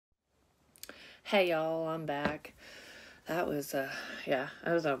Hey y'all, I'm back. That was that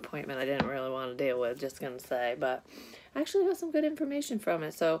was an appointment I didn't really want to deal with, just gonna say, but I actually got some good information from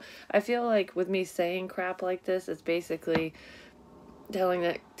it. So I feel like with me saying crap like this, it's basically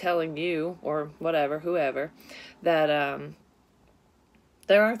telling you or whatever, whoever, that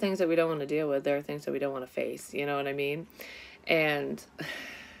there are things that we don't want to deal with. There are things that we don't want to face. You know what I mean? And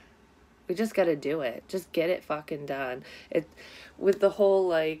we just got to do it. Just get it fucking done. It with the whole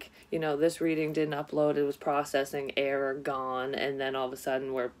this reading didn't upload, it was processing, error gone, and then all of a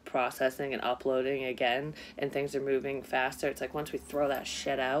sudden we're processing and uploading again and things are moving faster. It's like once we throw that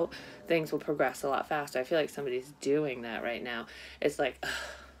shit out, things will progress a lot faster. I feel like somebody's doing that right now. It's like, ugh,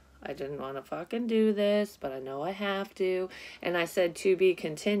 I didn't want to fucking do this, but I know I have to. And I said to be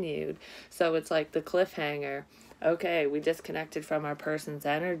continued. So it's like the cliffhanger. Okay, we disconnected from our person's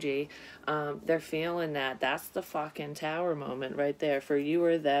energy. They're feeling that. That's the fucking tower moment right there for you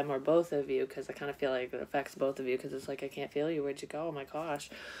or them or both of you, because I kind of feel like it affects both of you, because it's like, I can't feel you. Where'd you go? Oh my gosh.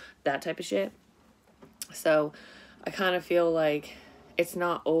 That type of shit. So I kind of feel like it's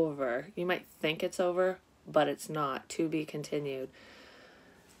not over. You might think it's over, but it's not. To be continued.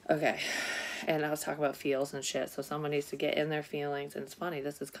 Okay, and I was talking about feels and shit, so someone needs to get in their feelings, and it's funny,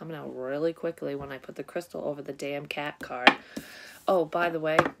 this is coming out really quickly when I put the crystal over the damn cat card. Oh, by the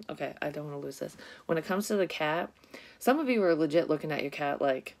way, okay, I don't want to lose this. When it comes to the cat, some of you are legit looking at your cat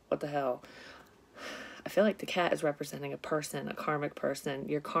like, what the hell? I feel like the cat is representing a person, a karmic person.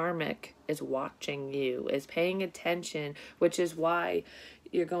 Your karmic is watching you, is paying attention, which is why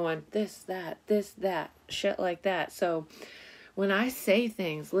you're going this, that, shit like that. So when I say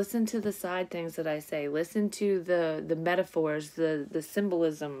things, listen to the side things that I say. Listen to the metaphors, the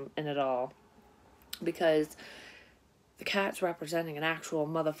symbolism in it all. Because the cat's representing an actual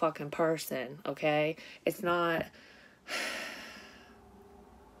motherfucking person, okay? It's not...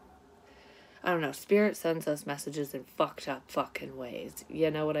 I don't know. Spirit sends us messages in fucked up fucking ways. You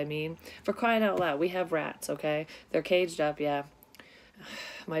know what I mean? For crying out loud, we have rats, okay? They're caged up, yeah.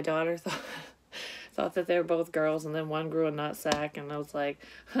 My daughter thought that they were both girls, and then one grew a nut sack, and I was like,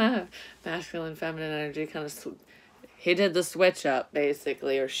 huh, masculine, feminine energy kind of... He did the switch up,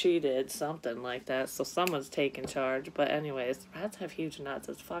 basically, or she did, something like that, so someone's taking charge. But anyways, rats have huge nuts.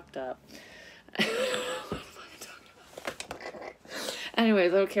 It's fucked up. What am I talking about?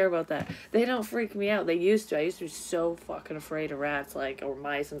 Anyways, I don't care about that. They don't freak me out. They used to. I used to be so fucking afraid of rats, like, or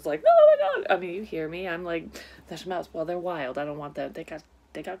mice, and it's like, oh my god. I mean, you hear me. I'm like, there's a mouse. Well, they're wild. I don't want that.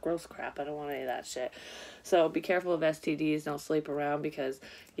 They got gross crap. I don't want any of that shit. So be careful of STDs. Don't sleep around, because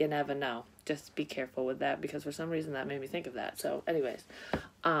you never know. Just be careful with that, because for some reason that made me think of that. So anyways,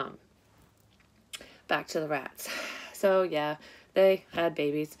 back to the rats. So yeah, they had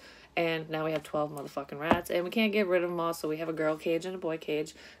babies, and now we have 12 motherfucking rats, and we can't get rid of them all, so we have a girl cage and a boy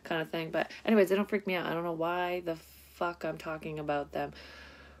cage kind of thing. But anyways, they don't freak me out. I don't know why the fuck I'm talking about them.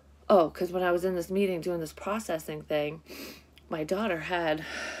 Oh, because when I was in this meeting doing this processing thing, my daughter had,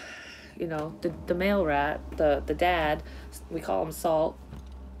 the male rat, the dad, we call him Salt.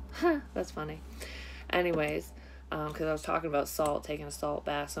 Huh, that's funny. Anyways, because I was talking about Salt, taking a salt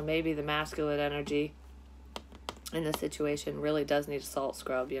bath, so maybe the masculine energy in this situation really does need a salt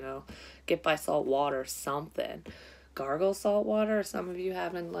scrub, Get by salt water, something. Gargle salt water. Some of you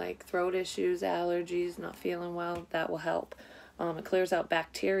having, like, throat issues, allergies, not feeling well, that will help. It clears out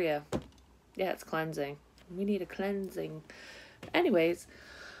bacteria. Yeah, it's cleansing. We need a cleansing. Anyways,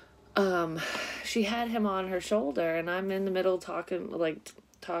 she had him on her shoulder, and I'm in the middle talking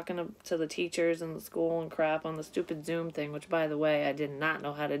to the teachers in the school and crap on the stupid Zoom thing, which, by the way, I did not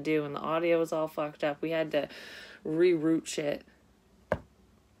know how to do, and the audio was all fucked up. We had to reroute shit.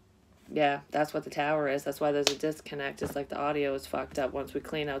 Yeah, that's what the tower is. That's why there's a disconnect. It's like the audio is fucked up. Once we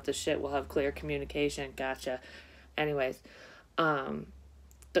clean out the shit, we'll have clear communication. Gotcha. Anyways,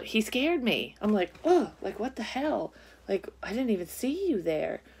 he scared me. I'm like, oh, like, what the hell? Like, I didn't even see you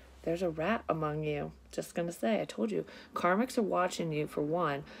there. There's a rat among you. Just gonna say, I told you. Karmics are watching you, for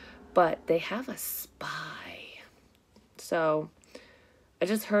one, but they have a spy. So, I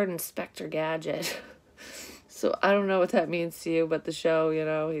just heard Inspector Gadget. So, I don't know what that means to you, but the show,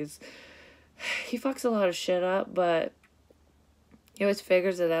 he fucks a lot of shit up, but he always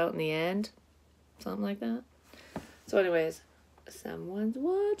figures it out in the end. Something like that. So, anyways, someone's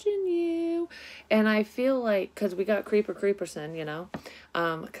watching you. And I feel like, because we got Creeperson,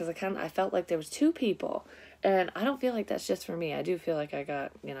 because I felt like there was two people, and I don't feel like that's just for me. I do feel like I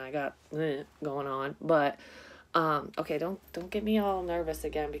got going on, but Okay, don't get me all nervous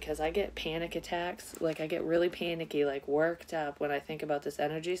again, because I get panic attacks. Like, I get really panicky, like worked up when I think about this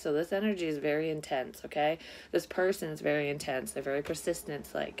energy. So this energy is very intense, okay? This person is very intense. They're very persistent.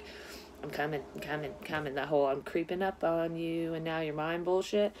 It's like, I'm coming, coming. That whole I'm creeping up on you and now you're mine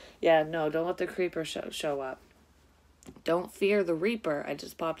bullshit. Yeah, no, don't let the creeper show up. Don't fear the reaper. I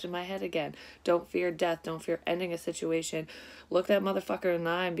just popped in my head again. Don't fear death. Don't fear ending a situation. Look that motherfucker in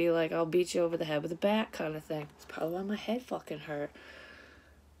the eye and be like, I'll beat you over the head with a bat, kind of thing. It's probably why my head fucking hurt.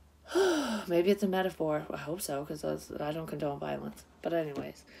 Maybe it's a metaphor. I hope so, because I don't condone violence. But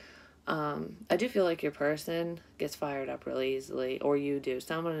anyways, I do feel like your person gets fired up really easily, or you do.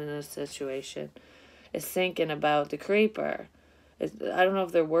 Someone in this situation is thinking about the creeper. I don't know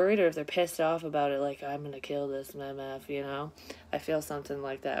if they're worried or if they're pissed off about it, like, I'm gonna kill this MF, you know? I feel something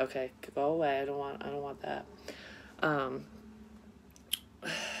like that. Okay, go away. I don't want that.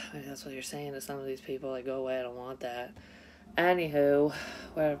 Maybe that's what you're saying to some of these people, like, go away, I don't want that. Anywho,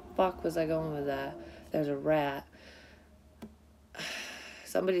 where the fuck was I going with that? There's a rat.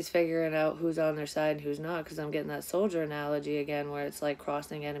 Somebody's figuring out who's on their side and who's not, because I'm getting that soldier analogy again, where it's like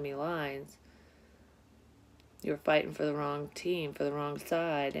crossing enemy lines. You're fighting for the wrong team, for the wrong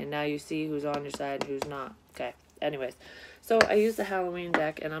side, and now you see who's on your side and who's not. Okay, anyways. So I use the Halloween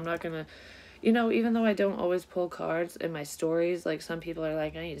deck, and I'm not going to, you know, even though I don't always pull cards in my stories, like some people are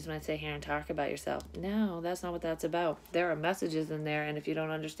like, oh, you just might sit here and talk about yourself. No, that's not what that's about. There are messages in there, and if you don't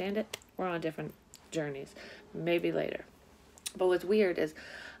understand it, we're on different journeys. Maybe later. But what's weird is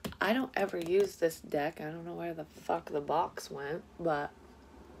I don't ever use this deck. I don't know where the fuck the box went, but...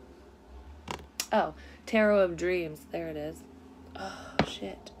 Oh, Tarot of Dreams. There it is. Oh,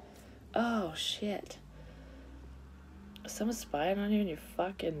 shit. Oh, shit. Is someone spying on you in your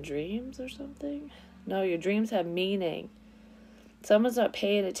fucking dreams or something? No, your dreams have meaning. Someone's not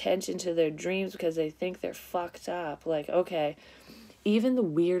paying attention to their dreams because they think they're fucked up. Like, okay, even the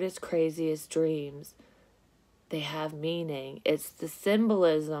weirdest, craziest dreams, they have meaning. It's the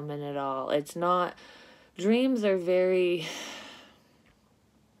symbolism in it all. It's not... Dreams are very...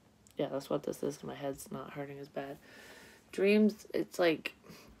 Yeah, that's what this is. My head's not hurting as bad. Dreams, it's like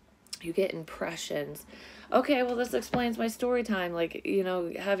you get impressions. Okay, well, this explains my story time. Like, you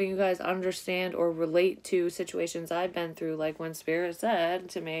know, having you guys understand or relate to situations I've been through. Like when Spirit said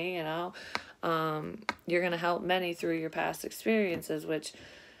to me, you know, you're going to help many through your past experiences, which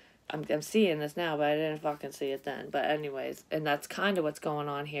I'm seeing this now, but I didn't fucking see it then. But anyways, and that's kind of what's going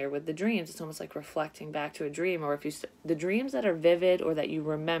on here with the dreams. It's almost like reflecting back to a dream, or if you, the dreams that are vivid or that you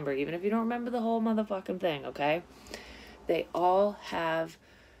remember, even if you don't remember the whole motherfucking thing, okay? They all have,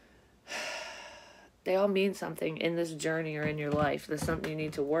 they all mean something in this journey or in your life. There's something you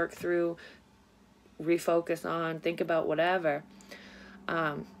need to work through, refocus on, think about, whatever.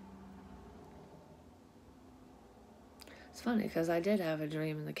 It's funny because I did have a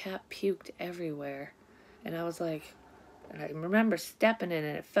dream and the cat puked everywhere. And I was like, I remember stepping in it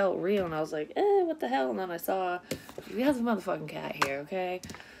and it felt real. And I was like, what the hell? And then I saw, he has a motherfucking cat here, okay?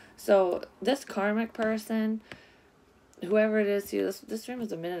 So this karmic person, whoever it is, this dream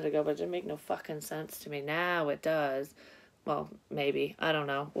was a minute ago, but it didn't make no fucking sense to me. Now it does. Well, maybe. I don't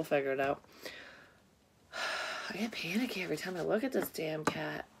know. We'll figure it out. I get panicky every time I look at this damn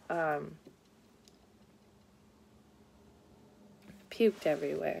cat. Puked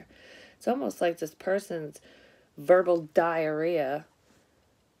everywhere. It's almost like this person's verbal diarrhea.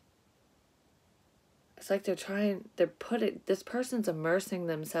 It's like this person's immersing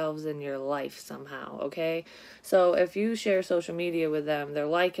themselves in your life somehow, okay? So if you share social media with them, they're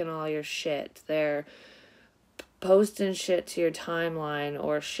liking all your shit. They're posting shit to your timeline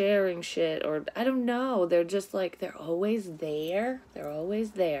or sharing shit, or I don't know. They're just like, they're always there. They're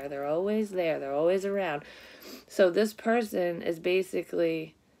always there. They're always there. They're always around. So this person is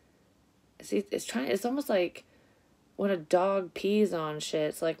basically, see, it's almost like when a dog pees on shit,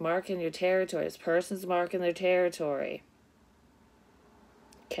 it's like marking your territory. This person's marking their territory.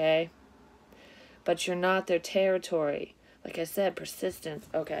 Okay? But you're not their territory. Like I said, persistence.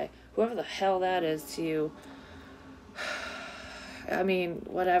 Okay. Whoever the hell that is to you, I mean,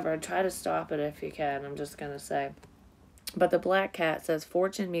 whatever. Try to stop it if you can, I'm just going to say. But the black cat says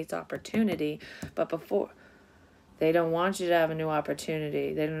fortune meets opportunity, but before... They don't want you to have a new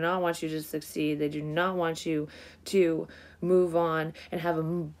opportunity. They do not want you to succeed. They do not want you to move on and have a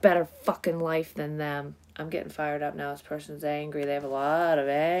better fucking life than them. I'm getting fired up now. This person's angry. They have a lot of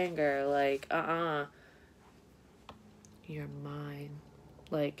anger. Like, you're mine.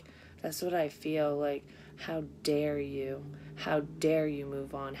 Like, that's what I feel. Like, how dare you? How dare you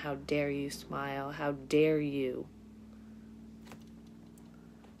move on? How dare you smile? How dare you?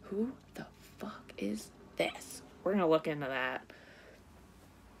 Who the fuck is this. We're going to look into that.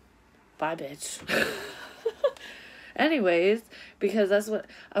 Bye, bitch. Anyways, because that's what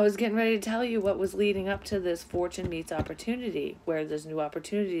I was getting ready to tell you, what was leading up to this fortune meets opportunity, where there's new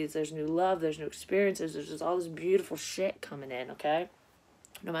opportunities, there's new love, there's new experiences, there's just all this beautiful shit coming in, okay?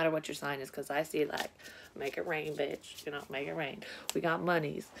 No matter what your sign is, because I see like, make it rain, bitch. You know, make it rain. We got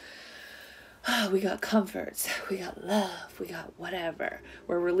monies. We got comforts. We got love. We got whatever.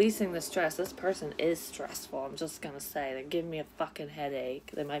 We're releasing the stress. This person is stressful. I'm just going to say. They're giving me a fucking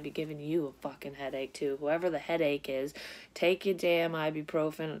headache. They might be giving you a fucking headache too. Whoever the headache is, take your damn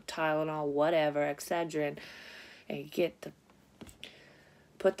ibuprofen, Tylenol, whatever, Excedrin, and get the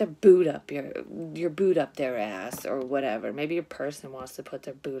put their boot up, your boot up their ass, or whatever. Maybe your person wants to put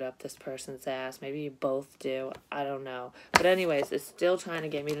their boot up this person's ass. Maybe you both do. I don't know. But anyways, it's still trying to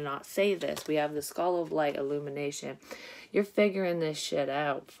get me to not say this. We have the skull of light illumination. You're figuring this shit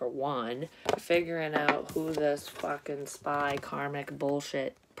out, for one. You're figuring out who this fucking spy karmic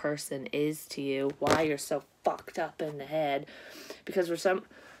bullshit person is to you. Why you're so fucked up in the head. Because for some...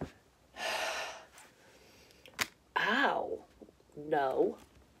 Ow. No.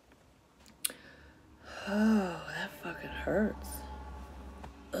 Oh, that fucking hurts.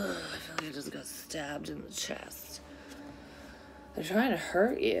 Ugh, I feel like I just got stabbed in the chest. They're trying to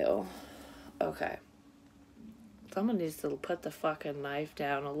hurt you. Okay. Someone needs to put the fucking knife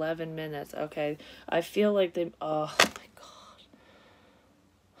down. 11 minutes. Okay. I feel like they... Oh, my God.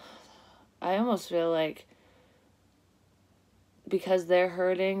 I almost feel like... because they're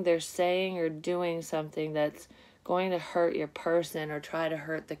hurting, they're saying or doing something that's going to hurt your person or try to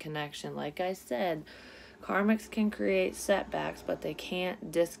hurt the connection. Like I said, karmics can create setbacks, but they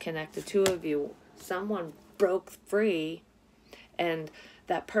can't disconnect the two of you. Someone broke free, and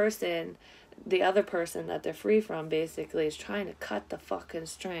that person, the other person that they're free from, basically is trying to cut the fucking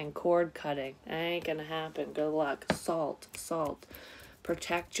string. Cord cutting. That ain't gonna happen. Good luck. Salt. Salt.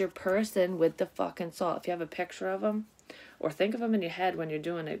 Protect your person with the fucking salt. If you have a picture of them, or think of them in your head when you're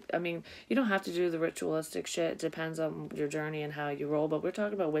doing it. I mean, you don't have to do the ritualistic shit. It depends on your journey and how you roll. But we're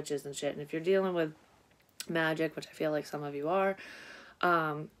talking about witches and shit. And if you're dealing with magic, which I feel like some of you are,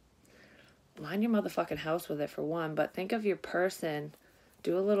 line your motherfucking house with it, for one. But think of your person.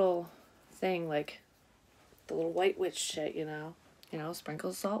 Do a little thing like the little white witch shit, you know. You know,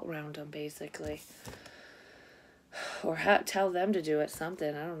 sprinkle salt around them, basically. Or tell them to do it,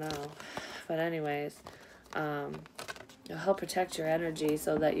 something. I don't know. But anyways... it'll help protect your energy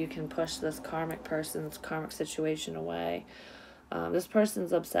so that you can push this karmic person's karmic situation away. This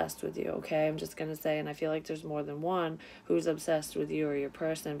person's obsessed with you, okay? I'm just going to say, and I feel like there's more than one who's obsessed with you or your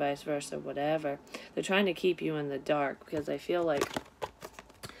person, vice versa, whatever. They're trying to keep you in the dark because I feel like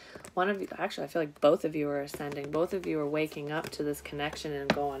one of you, actually, I feel like both of you are ascending. Both of you are waking up to this connection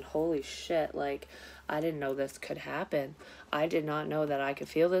and going, holy shit, like, I didn't know this could happen. I did not know that I could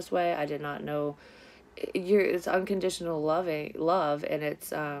feel this way. I did not know... it's unconditional love, and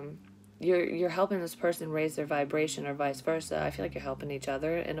it's you're helping this person raise their vibration, or vice versa. I feel like you're helping each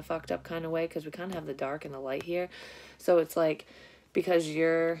other in a fucked up kind of way, because we kind of have the dark and the light here. So it's like, because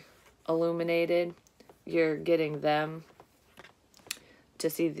you're illuminated, you're getting them to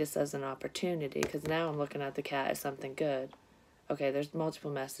see this as an opportunity, because now I'm looking at the cat as something good. Okay, there's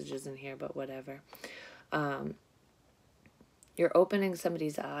multiple messages in here, but whatever. You're opening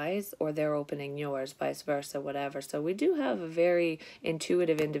somebody's eyes, or they're opening yours, vice versa, whatever. So we do have a very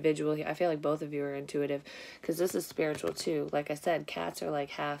intuitive individual here. I feel like both of you are intuitive, because this is spiritual too. Like I said, cats are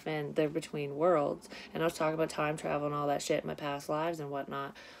like half in. They're between worlds. And I was talking about time travel and all that shit in my past lives and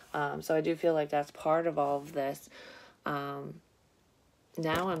whatnot. So I do feel like that's part of all of this.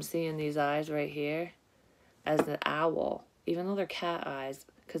 Now I'm seeing these eyes right here as the owl, even though they're cat eyes,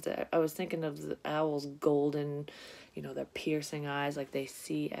 because I was thinking of the owl's golden... you know, their piercing eyes, like they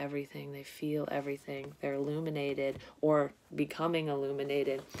see everything, they feel everything, they're illuminated or becoming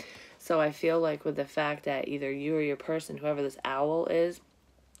illuminated. So I feel like with the fact that either you or your person, whoever this owl is,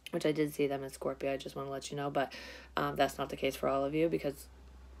 which I did see them in Scorpio, I just want to let you know, but that's not the case for all of you, because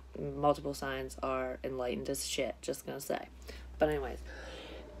multiple signs are enlightened as shit, just gonna say. But anyways,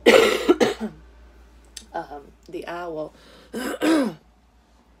 the owl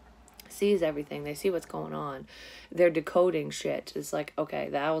sees everything. They see what's going on. They're decoding shit. It's like, okay,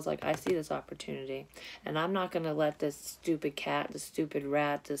 the owl's like, I see this opportunity, and I'm not going to let this stupid cat, this stupid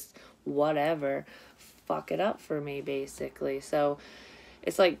rat, this whatever, fuck it up for me, basically. So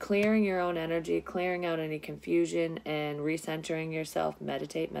it's like clearing your own energy, clearing out any confusion, and recentering yourself.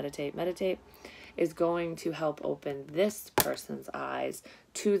 Meditate, meditate, meditate. is going to help open this person's eyes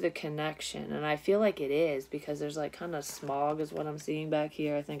to the connection. And I feel like it is, because there's like kind of smog is what I'm seeing back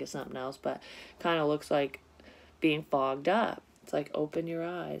here. I think it's something else, but kind of looks like being fogged up. It's like, open your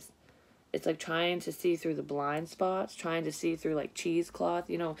eyes. It's like trying to see through the blind spots, trying to see through like cheesecloth.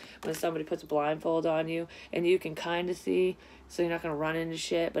 You know, when somebody puts a blindfold on you and you can kind of see, so you're not going to run into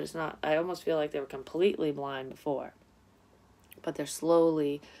shit, but it's not, I almost feel like they were completely blind before. But they're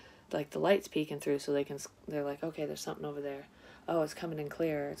slowly, like the light's peeking through, so they're like, okay, there's something over there. Oh, it's coming in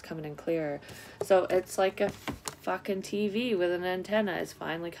clearer. It's coming in clearer. So it's like a fucking TV with an antenna. It's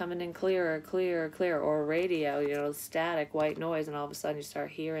finally coming in clearer, clearer, clearer. Or a radio, you know, static, white noise, and all of a sudden you start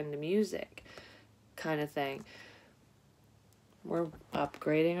hearing the music kind of thing. We're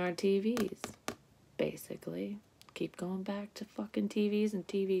upgrading our TVs, basically. Keep going back to fucking TVs and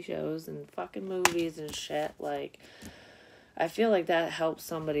TV shows and fucking movies and shit. Like, I feel like that helps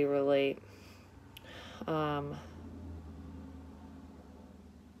somebody relate.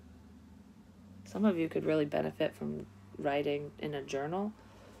 Some of you could really benefit from writing in a journal.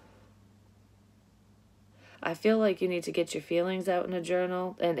 I feel like you need to get your feelings out in a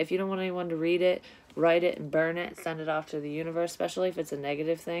journal. And if you don't want anyone to read it, write it and burn it. Send it off to the universe, especially if it's a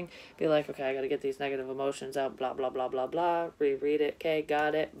negative thing. Be like, okay, I got to get these negative emotions out, blah, blah, blah, blah, blah. Reread it. Okay,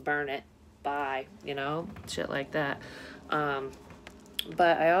 got it. Burn it. Bye. You know? Shit like that.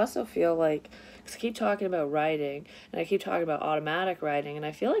 But I also feel like, because I keep talking about writing, and I keep talking about automatic writing, and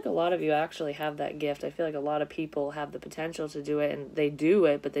I feel like a lot of you actually have that gift. I feel like a lot of people have the potential to do it, and they do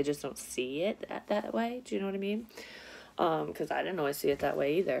it, but they just don't see it that way. Do you know what I mean? Because I didn't always see it that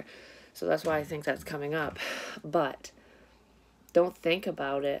way either. So that's why I think that's coming up. But don't think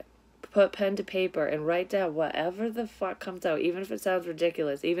about it. Put pen to paper and write down whatever the fuck comes out, even if it sounds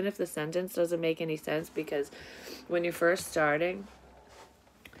ridiculous, even if the sentence doesn't make any sense, because when you're first starting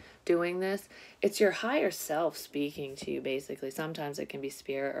doing this, it's your higher self speaking to you, basically. Sometimes it can be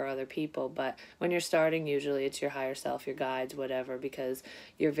spirit or other people, but when you're starting, usually it's your higher self, your guides, whatever, because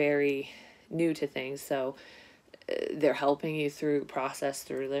you're very new to things, so they're helping you through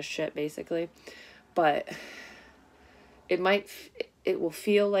this shit, basically. But it will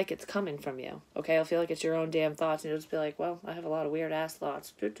feel like it's coming from you, okay? It'll feel like it's your own damn thoughts, and you'll just be like, well, I have a lot of weird ass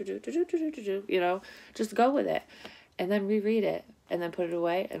thoughts, you know, just go with it, and then reread it, and then put it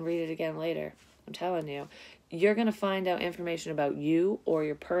away and read it again later. I'm telling you, you're going to find out information about you or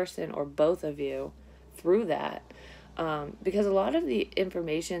your person or both of you through that. Because a lot of the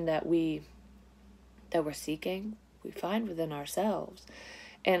information that we're seeking, we find within ourselves.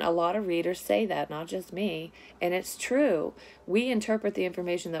 And a lot of readers say that, not just me. And it's true. We interpret the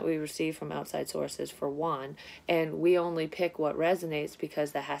information that we receive from outside sources, for one, and we only pick what resonates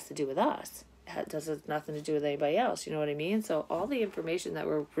because that has to do with us. It has nothing to do with anybody else, you know what I mean? So all the information that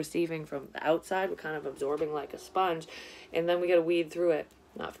we're receiving from the outside, we're kind of absorbing like a sponge, and then we got to weed through it.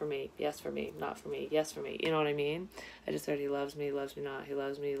 Not for me, yes for me, not for me, yes for me, you know what I mean? I just heard he loves me not, he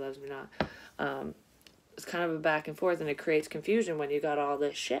loves me not. It's kind of a back and forth, and it creates confusion when you got all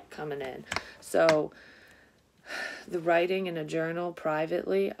this shit coming in. So the writing in a journal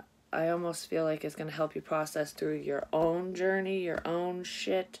privately, I almost feel like it's going to help you process through your own journey, your own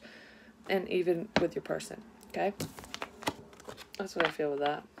shit, and even with your person, okay? That's what I feel with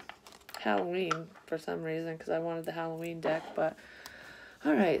that. Halloween, for some reason, because I wanted the Halloween deck, but...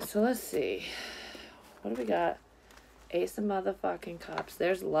 Alright, so let's see. What do we got? Ace of motherfucking cups.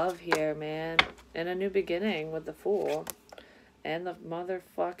 There's love here, man. And a new beginning with the Fool. And the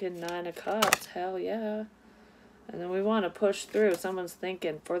motherfucking Nine of Cups. Hell yeah. And then we want to push through. Someone's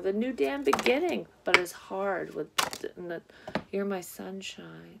thinking for the new damn beginning. But it's hard with the you're my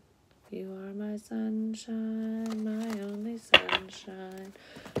sunshine. You are my sunshine, my only sunshine.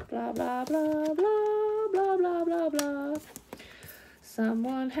 Blah, blah, blah, blah, blah, blah, blah, blah.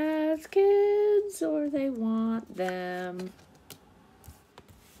 Someone has kids or they want them.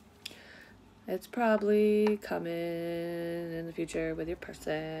 It's probably coming in the future with your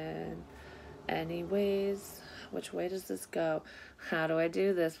person. Anyways, which way does this go? How do I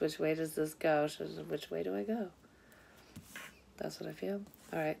do this? Which way does this go? Which way do I go? That's what I feel.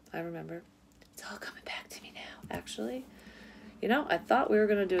 Alright, I remember. It's all coming back to me now, actually. You know, I thought we were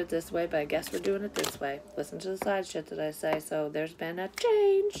going to do it this way, but I guess we're doing it this way. Listen to the side shit that I say. So there's been a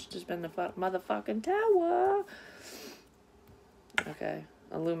change. There's been the motherfucking tower. Okay.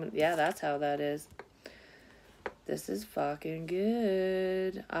 Yeah, that's how that is. This is fucking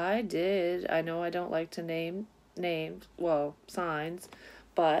good. I know I don't like to name names, well, signs,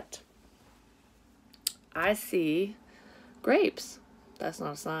 but I see grapes. That's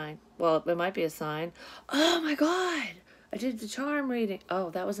not a sign. Well, it might be a sign. Oh my God. I did the charm reading. Oh,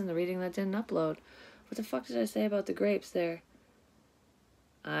 that was in the reading that didn't upload. What the fuck did I say about the grapes there?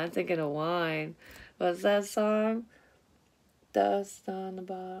 I'm thinking of wine. What's that song? Dust on the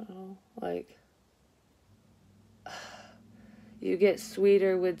bottle. Like, you get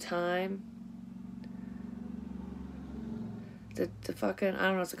sweeter with time. The fucking, I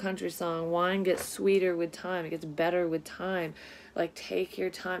don't know, it's a country song. Wine gets sweeter with time. It gets better with time. Like, take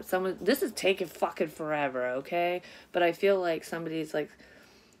your time. This is taking fucking forever, okay? But I feel like somebody's, like,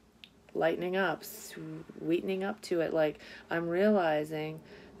 lightening up, sweetening up to it. Like, I'm realizing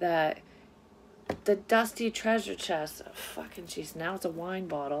that the dusty treasure chest, oh, fucking jeez, now it's a wine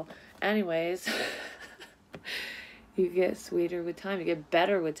bottle. Anyways, you get sweeter with time. You get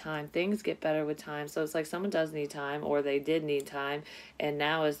better with time. Things get better with time. So it's like someone does need time, or they did need time, and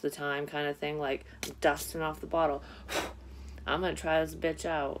now is the time kind of thing, like dusting off the bottle. I'm going to try this bitch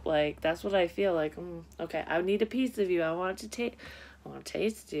out. Like, that's what I feel like. Okay, I need a piece of you. I want to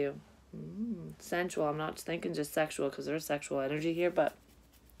taste you. Sensual. I'm not thinking just sexual, because there's sexual energy here, but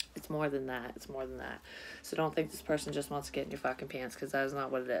it's more than that. It's more than that. So don't think this person just wants to get in your fucking pants, because that is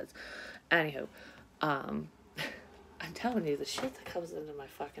not what it is. Anywho, I'm telling you, the shit that comes into my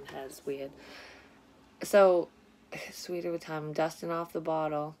fucking head is weird. So, sweeter with time. I'm dusting off the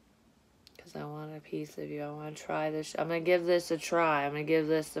bottle because I want a piece of you. I want to try this. I'm going to give this a try. I'm going to give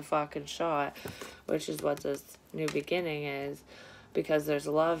this a fucking shot, which is what this new beginning is, because there's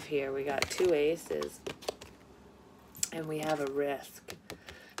love here. We got 2 aces, and we have a risk.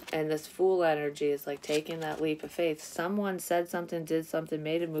 And this fool energy is like taking that leap of faith. Someone said something, did something,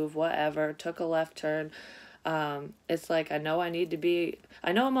 made a move, whatever, took a left turn. It's like, I know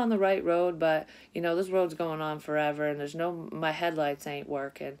I'm on the right road, but you know, this road's going on forever, and my headlights ain't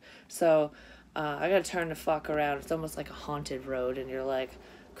working. So, I gotta turn the fuck around. It's almost like a haunted road, and you're like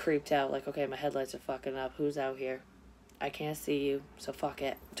creeped out, like, okay, my headlights are fucking up. Who's out here? I can't see you, so fuck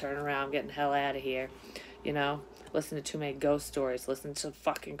it. Turn around, I'm getting the hell out of here. You know? Listening to too many ghost stories, listening to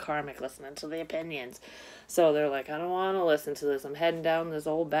fucking karmic, listening to the opinions. So they're like, I don't want to listen to this. I'm heading down this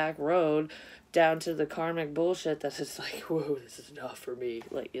old back road down to the karmic bullshit that's just like, whoa, this is not for me.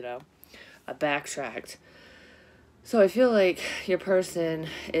 Like, you know, I backtracked. So I feel like your person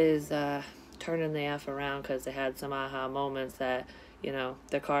is turning the F around because they had some aha moments that, you know,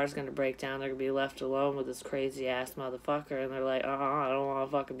 their car's going to break down. They're going to be left alone with this crazy-ass motherfucker. And they're like, I don't want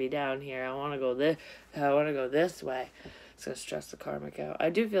to fucking be down here. I want to go this way. It's going to stress the karmic out. I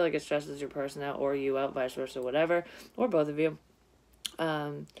do feel like it stresses your person out, or you out, vice versa, whatever. Or both of you.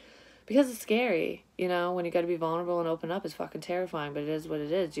 Because it's scary, you know, when you got to be vulnerable and open up, it's fucking terrifying, but it is what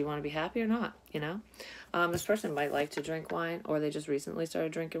it is. Do you want to be happy or not, you know? This person might like to drink wine, or they just recently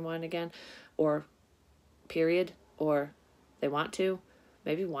started drinking wine again, or period, or they want to.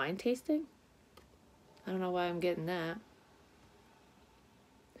 Maybe wine tasting? I don't know why I'm getting that.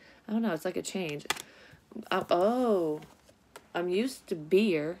 I don't know, it's like a change. I'm used to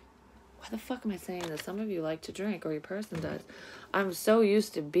beer. Why the fuck am I saying this? Some of you like to drink, or your person does. I'm so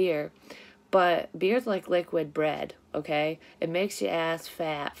used to beer, but beer's like liquid bread, okay? It makes your ass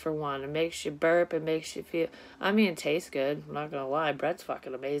fat, for one. It makes you burp. It makes you feel... I mean, it tastes good. I'm not gonna lie. Bread's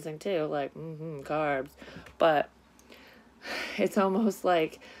fucking amazing, too. Like, carbs. But it's almost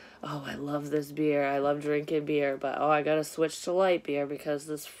like, oh, I love this beer. I love drinking beer, but, oh, I gotta switch to light beer because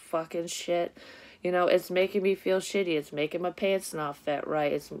this fucking shit... You know, it's making me feel shitty. It's making my pants not fit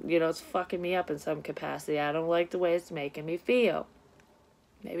right. It's, you know, it's fucking me up in some capacity. I don't like the way it's making me feel.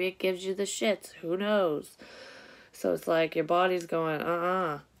 Maybe it gives you the shits. Who knows? So it's like your body's going,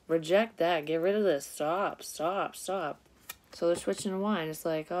 reject that. Get rid of this. Stop. So they're switching to wine. It's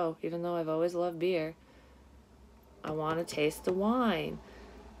like, oh, even though I've always loved beer, I want to taste the wine.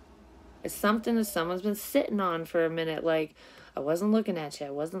 It's something that someone's been sitting on for a minute. Like, I wasn't looking at you.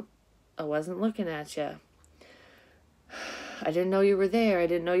 I wasn't looking at you. I didn't know you were there. I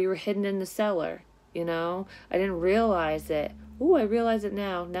didn't know you were hidden in the cellar. You know? I didn't realize it. Ooh, I realize it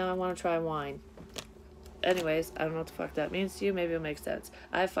now. Now I want to try wine. Anyways, I don't know what the fuck that means to you. Maybe it'll make sense.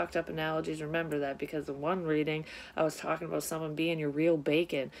 I have fucked up analogies. Remember that, because in one reading, I was talking about someone being your real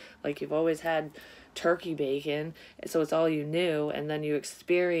bacon. Like, you've always had turkey bacon, so it's all you knew, and then you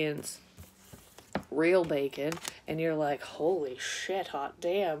experience real bacon, and you're like, holy shit, hot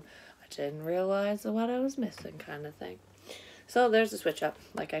damn. Didn't realize what I was missing, kind of thing. So there's the switch up,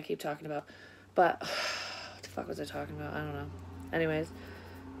 like I keep talking about. But what the fuck was I talking about? I don't know. Anyways,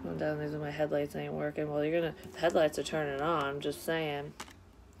 going down these with my headlights ain't working. Well, the headlights are turning on. I'm just saying,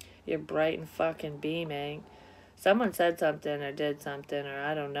 you're bright and fucking beaming. Someone said something or did something, or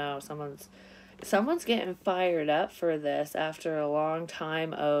I don't know. Someone's getting fired up for this after a long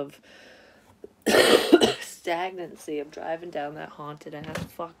time of stagnancy of driving down that haunted ass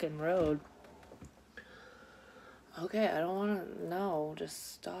fucking road. Okay, I don't want to know.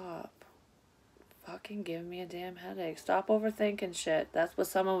 Just stop. Fucking give me a damn headache. Stop overthinking shit. That's what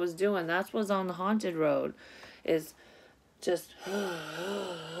someone was doing. That's what's on the haunted road. Is just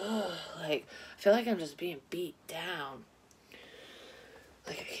like, I feel like I'm just being beat down.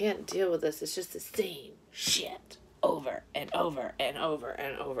 Like, I can't deal with this. It's just the same shit over and over and over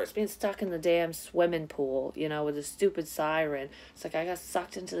and over. It's being stuck in the damn swimming pool, you know, with a stupid siren. It's like I got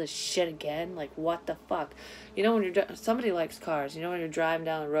sucked into this shit again. Like, what the fuck? You know, when you're somebody likes cars. You know, when you're driving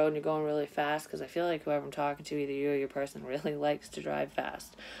down the road and you're going really fast, because I feel like whoever I'm talking to, either you or your person, really likes to drive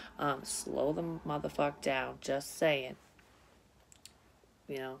fast. Slow the motherfucker down. Just saying.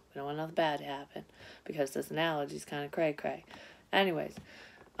 You know, we don't want nothing bad to happen, because this analogy's kind of cray-cray. Anyways,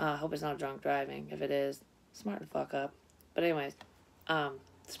 I hope it's not drunk driving. If it is, smart the fuck up. But anyways,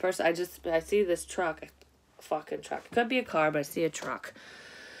 this person, I see this truck, a fucking truck. It could be a car, but I see a truck.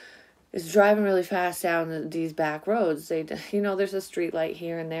 It's driving really fast down these back roads. You know, there's a street light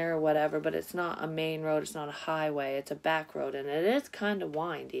here and there or whatever, but it's not a main road. It's not a highway. It's a back road, and it is kind of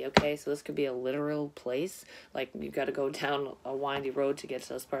windy, okay? So this could be a literal place. Like, you got to go down a windy road to get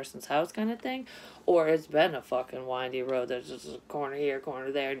to this person's house kind of thing. Or it's been a fucking windy road. There's just a corner here,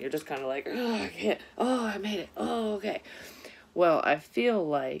 corner there, and you're just kind of like, oh, I can't. Oh, I made it. Oh, okay. Well, I feel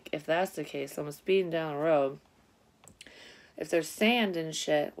like if that's the case, someone's speeding down the road. If there's sand and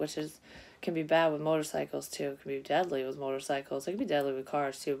shit, which can be bad with motorcycles too. It can be deadly with motorcycles. It can be deadly with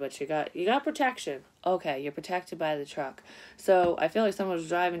cars too, but you got protection. Okay, you're protected by the truck. So I feel like someone was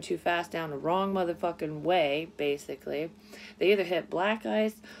driving too fast down the wrong motherfucking way, basically. They either hit black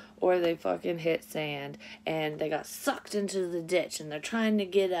ice or they fucking hit sand, and they got sucked into the ditch, and they're trying to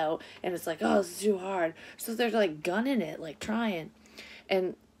get out, and it's like, oh, this is too hard. So they're like gunning it, like trying.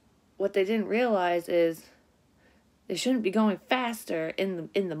 And what they didn't realize is they shouldn't be going faster in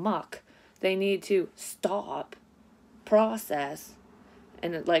the muck. They need to stop, process,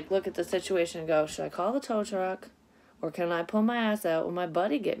 and like look at the situation and go, should I call the tow truck? Or can I pull my ass out? Will my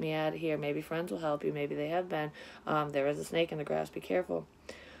buddy get me out of here? Maybe friends will help you. Maybe they have been. There is a snake in the grass. Be careful.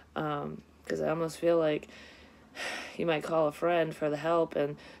 Because I almost feel like you might call a friend for the help,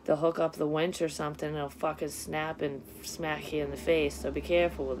 and they'll hook up the winch or something, and it'll fucking snap and smack you in the face. So be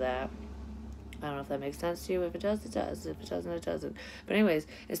careful with that. I don't know if that makes sense to you. If it does, it does. If it doesn't, it doesn't. But anyways,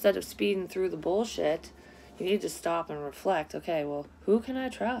 instead of speeding through the bullshit, you need to stop and reflect. Okay, well, who can I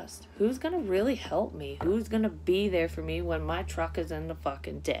trust? Who's going to really help me? Who's going to be there for me when my truck is in the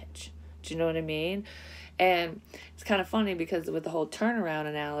fucking ditch? Do you know what I mean? And it's kind of funny because with the whole turnaround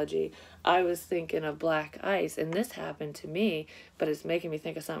analogy, I was thinking of black ice, and this happened to me, but it's making me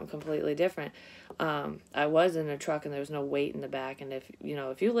think of something completely different. I was in a truck and there was no weight in the back, and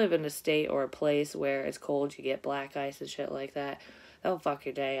if you live in a state or a place where it's cold, you get black ice and shit like that, that'll fuck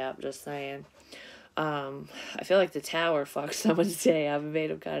your day up, just saying. I feel like the tower fucked someone's day up and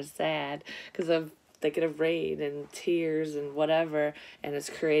made them kind of sad, because I'm thinking of rain and tears and whatever, and it's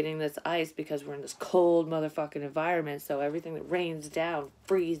creating this ice because we're in this cold motherfucking environment, so everything that rains down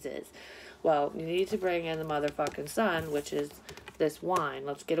freezes. Well, you need to bring in the motherfucking sun, which is this wine.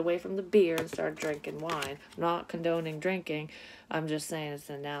 Let's get away from the beer and start drinking wine. I'm not condoning drinking. I'm just saying it's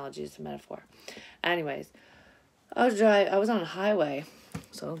an analogy, it's a metaphor. Anyways, I was on a highway,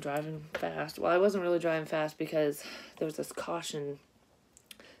 so I'm driving fast. Well, I wasn't really driving fast because there was this caution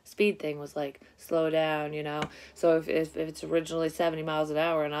speed thing was like, slow down, you know. So if it's originally 70 miles an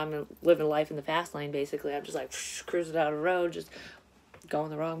hour and I'm living life in the fast lane, basically, I'm just like cruising down the road, just going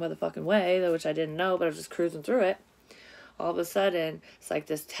the wrong motherfucking way, which I didn't know, but I was just cruising through it. All of a sudden, it's like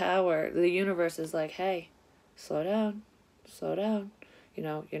this tower, the universe is like, hey, slow down, slow down. You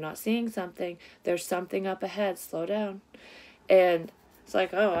know, you're not seeing something. There's something up ahead, slow down. And it's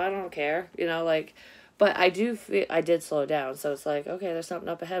like, oh, I don't care, you know, like, but I did slow down. So it's like, okay, there's something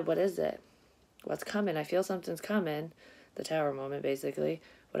up ahead. What is it? What's coming? I feel something's coming. The tower moment, basically.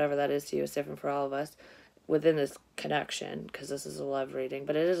 Whatever that is to you is different for all of us within this connection, because this is a love reading,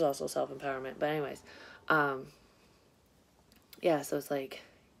 but it is also self-empowerment. But anyways, yeah, so it's like,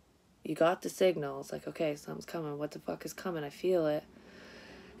 you got the signal. It's like, okay, something's coming. What the fuck is coming? I feel it.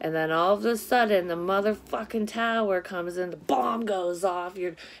 And then all of a sudden, the motherfucking tower comes in, the bomb goes off,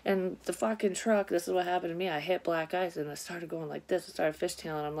 and the fucking truck, this is what happened to me. I hit black ice, and I started going like this. I started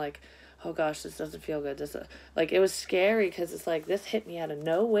fishtailing. I'm like, oh gosh, this doesn't feel good. Like, it was scary, because it's like, this hit me out of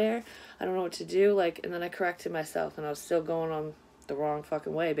nowhere. I don't know what to do. Like, and then I corrected myself, and I was still going on the wrong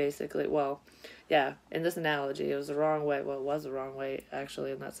fucking way, basically. Well, yeah, in this analogy, it was the wrong way. Well, it was the wrong way,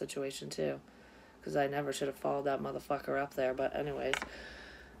 actually, in that situation, too. Because I never should have followed that motherfucker up there. But anyways,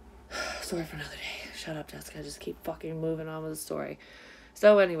 Story for another day. Shut up, Jessica. I just keep fucking moving on with the story.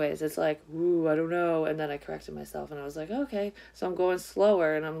 So anyways, it's like, ooh, I don't know. And then I corrected myself and I was like, okay. So I'm going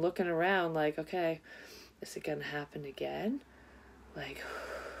slower and I'm looking around like, okay, is it going to happen again? Like,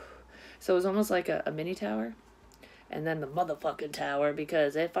 so it was almost like a mini tower. And then the motherfucking tower,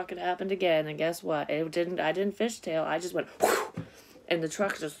 because it fucking happened again. And guess what? I didn't fishtail. I just went, whoosh, and the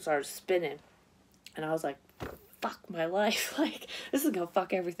truck just started spinning. And I was like, fuck my life. Like, this is going to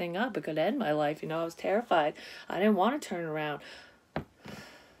fuck everything up. It could end my life. You know, I was terrified. I didn't want to turn around.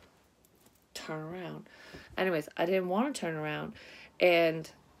 Anyways, I didn't want to turn around. And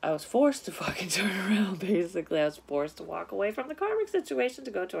I was forced to fucking turn around, basically. I was forced to walk away from the karmic situation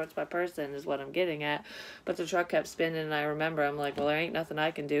to go towards my person, is what I'm getting at. But the truck kept spinning, and I remember, I'm like, well, there ain't nothing I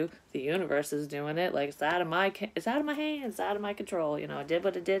can do. The universe is doing it. Like, it's out of my hands, it's out of my control. You know, I did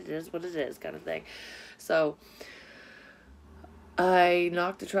what it did, it is what it is, kind of thing. So I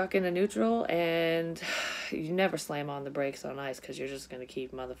knocked the truck into neutral, and you never slam on the brakes on ice, because you're just going to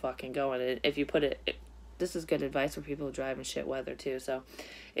keep motherfucking going. And if you put it... This is good advice for people who drive in shit weather too. So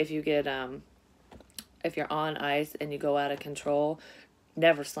if you get if you're on ice and you go out of control,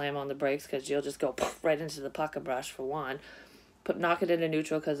 never slam on the brakes, because you'll just go right into the pucker brush, for one. Knock it into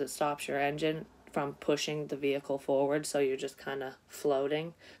neutral, because it stops your engine from pushing the vehicle forward, so you're just kind of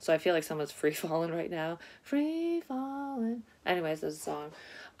floating. So I feel like someone's free falling right now. Free falling. Anyways, there's a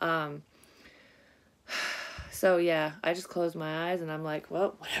song. So yeah, I just closed my eyes and I'm like,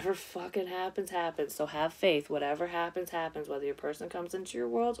 well, whatever fucking happens, happens. So have faith. Whatever happens, happens. Whether your person comes into your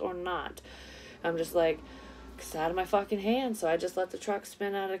world or not. I'm just like, it's out of my fucking hands. So I just let the truck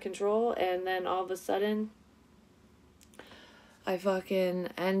spin out of control. And then all of a sudden, I fucking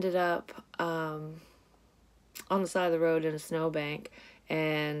ended up on the side of the road in a snowbank.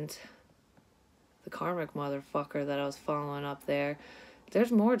 And the karmic motherfucker that I was following up there,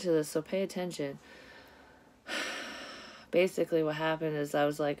 there's more to this, so pay attention. Basically what happened is I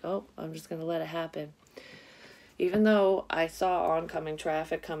was like, oh, I'm just going to let it happen. Even though I saw oncoming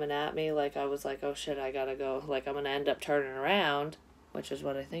traffic coming at me, like I was like, oh shit, I gotta go. Like I'm going to end up turning around, which is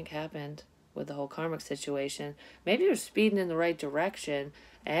what I think happened with the whole karmic situation. Maybe you're speeding in the right direction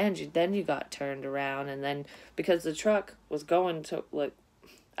and then you got turned around, and then because the truck was going to, like,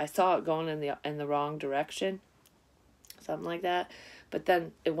 I saw it going in the wrong direction, something like that. But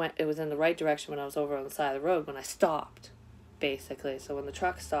then it was in the right direction when I was over on the side of the road when I stopped, basically. So when the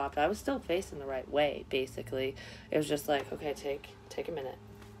truck stopped, I was still facing the right way, basically. It was just like, okay, take a minute.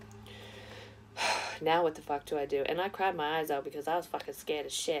 Now what the fuck do I do? And I cried my eyes out because I was fucking scared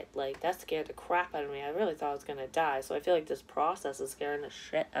as shit. Like, that scared the crap out of me. I really thought I was gonna die. So I feel like this process is scaring the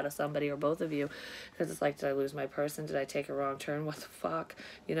shit out of somebody or both of you. Because it's like, did I lose my person? Did I take a wrong turn? What the fuck?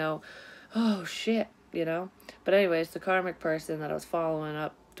 You know? Oh, shit. You know? But anyways, the karmic person that I was following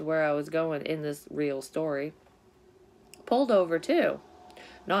up to where I was going in this real story pulled over too.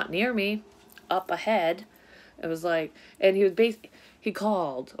 Not near me. Up ahead. It was like, and he was he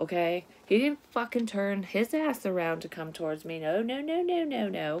called, okay? He didn't fucking turn his ass around to come towards me.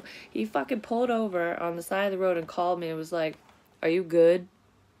 No. He fucking pulled over on the side of the road and called me and was like, are you good?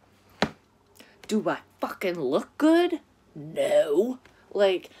 Do I fucking look good? No.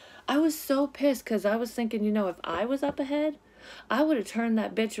 Like, I was so pissed because I was thinking, you know, if I was up ahead, I would have turned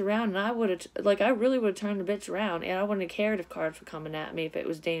that bitch around, and I would have, like, I really would have turned the bitch around, and I wouldn't have cared if cars were coming at me if it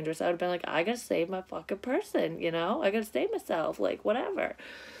was dangerous. I would have been like, I gotta save my fucking person, you know? I gotta save myself, like, whatever.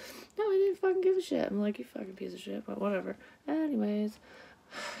 No, I didn't fucking give a shit. I'm like, you fucking piece of shit, but whatever. Anyways,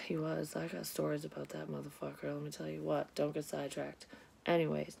 he was. I got stories about that motherfucker, let me tell you what. Don't get sidetracked.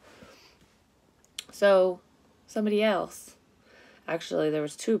 Anyways. So, somebody else. Actually, there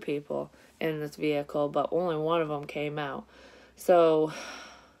was 2 people in this vehicle, but only one of them came out. So,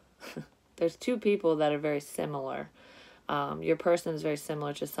 there's 2 people that are very similar. Your person is very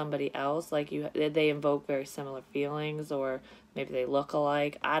similar to somebody else. Like, they invoke very similar feelings, or maybe they look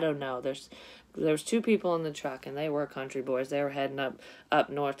alike. I don't know. There's 2 people in the truck, and they were country boys. They were heading up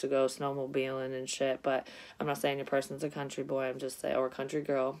north to go snowmobiling and shit. But I'm not saying your person's a country boy. I'm just saying, or a country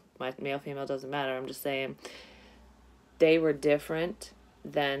girl. My male, female doesn't matter. I'm just saying they were different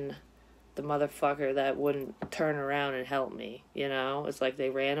than the motherfucker that wouldn't turn around and help me, you know? It's like they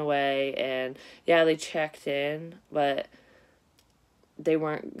ran away, and yeah, they checked in, but they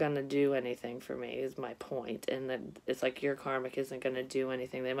weren't gonna do anything for me, is my point. And then it's like your karmic isn't gonna do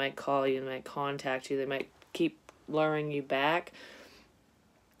anything. They might call you, they might contact you, they might keep luring you back,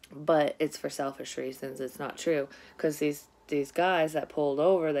 but it's for selfish reasons. It's not true, because these guys that pulled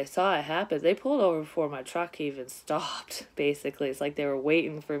over, they saw it happen. They pulled over before my truck even stopped, basically. It's like they were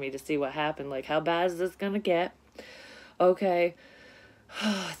waiting for me to see what happened. Like, how bad is this gonna get? Okay.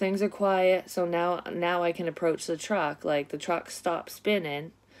 things are quiet, so now I can approach the truck. Like, the truck stopped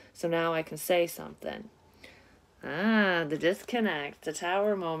spinning, so now I can say something. Ah, the disconnect, the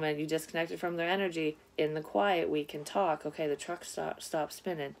tower moment. You disconnected from their energy. In the quiet, we can talk. Okay, the truck stopped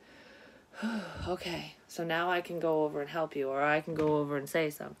spinning. Okay, so now I can go over and help you, or I can go over and say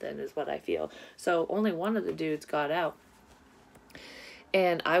something, is what I feel. So only one of the dudes got out.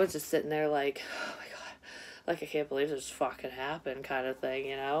 And I was just sitting there like, oh my God, like, I can't believe this fucking happened, kind of thing,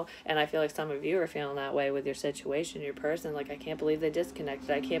 you know? And I feel like some of you are feeling that way with your situation, your person. Like, I can't believe they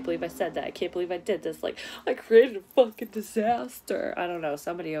disconnected. I can't believe I said that. I can't believe I did this. Like, I created a fucking disaster. I don't know.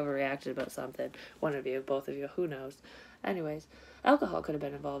 Somebody overreacted about something. One of you, both of you, who knows? Anyways, alcohol could have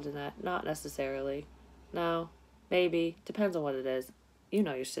been involved in that. Not necessarily. No, maybe. Depends on what it is. You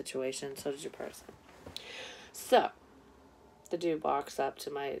know your situation. So does your person. So the dude walks up to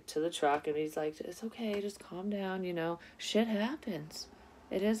the truck and he's like, it's okay, just calm down, you know, shit happens.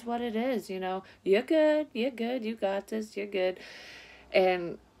 It is what it is, you know. You're good, you got this, you're good.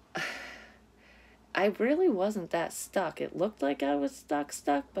 And I really wasn't that stuck. It looked like I was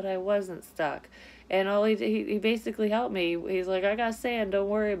stuck, but I wasn't stuck. And all he basically helped me. He's like, I got sand, don't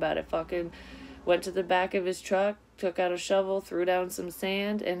worry about it. Fucking went to the back of his truck, took out a shovel, threw down some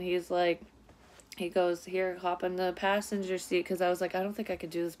sand, and he's like, he goes, here, hop in the passenger seat, because I was like, I don't think I could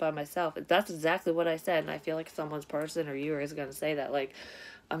do this by myself. That's exactly what I said, and I feel like someone's person or you is going to say that. Like,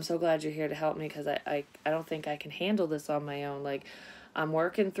 I'm so glad you're here to help me, because I don't think I can handle this on my own. Like, I'm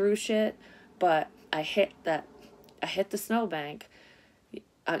working through shit, but I hit the snowbank.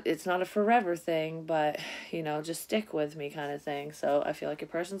 It's not a forever thing, but, you know, just stick with me kind of thing. So I feel like a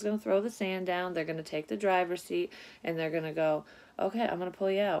person's going to throw the sand down, they're going to take the driver's seat, and they're going to go, okay, I'm going to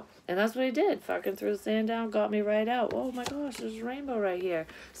pull you out. And that's what he did. Fucking threw the sand down, got me right out. Oh my gosh, there's a rainbow right here.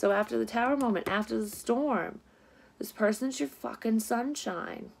 So after the tower moment, after the storm, this person's your fucking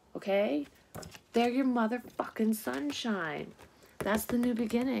sunshine, okay? They're your motherfucking sunshine. That's the new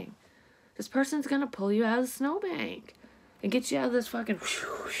beginning. This person's going to pull you out of the snowbank and get you out of this fucking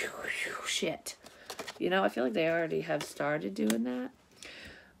shit. You know, I feel like they already have started doing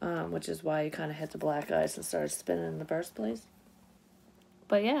that, which is why you kind of hit the black ice and started spinning in the first place.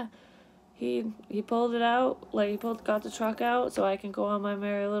 But yeah, he pulled it out, like, got the truck out so I can go on my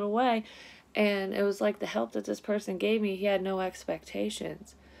merry little way. And it was like the help that this person gave me, he had no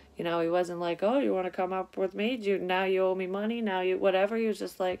expectations. You know, he wasn't like, oh, you want to come up with me? Now you owe me money, now you whatever. He was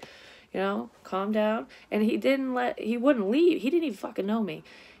just like, you know, calm down. And he wouldn't leave. He didn't even fucking know me.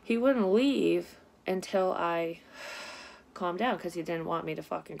 He wouldn't leave until I calmed down, because he didn't want me to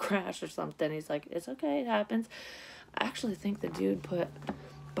fucking crash or something. He's like, it's okay, it happens. I actually think the dude put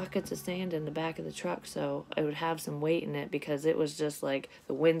buckets of sand in the back of the truck so it would have some weight in it, because it was just like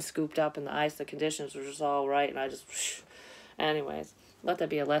the wind scooped up and the ice, the conditions were just all right, and I just anyways, let that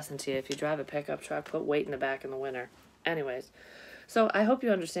be a lesson to you. If you drive a pickup truck, put weight in the back in the winter. Anyways, so I hope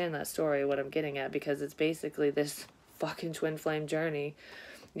you understand that story, what I'm getting at, because it's basically this fucking twin flame journey,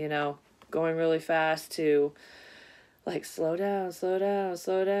 you know, going really fast to like, slow down,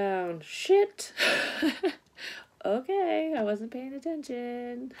 shit. Okay, I wasn't paying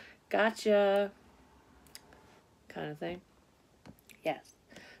attention. Gotcha. Kind of thing. Yes.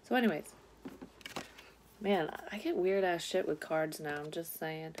 So anyways. Man, I get weird ass shit with cards now. I'm just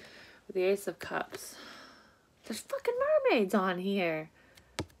saying. With the Ace of Cups. There's fucking mermaids on here.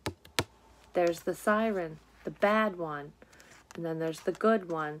 There's the siren. The bad one. And then there's the good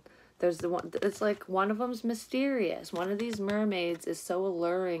one. There's the one, it's like one of them's mysterious. One of these mermaids is so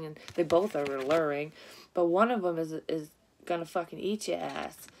alluring, and they both are alluring, but one of them is gonna fucking eat your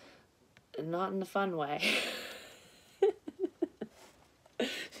ass. Not in the fun way.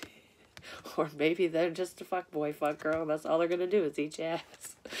 Or maybe they're just a fuck boy, fuck girl, and that's all they're gonna do is eat your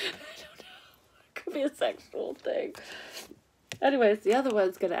ass. I don't know. It could be a sexual thing. Anyways, the other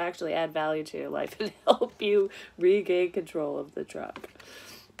one's gonna actually add value to your life and help you regain control of the truck.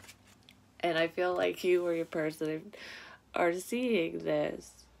 And I feel like you or your person are seeing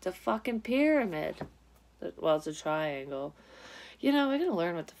this. It's a fucking pyramid. Well, it's a triangle. You know, I gotta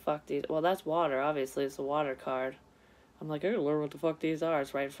learn what the fuck these... Well, that's water. Obviously, it's a water card. I'm like, I gotta learn what the fuck these are.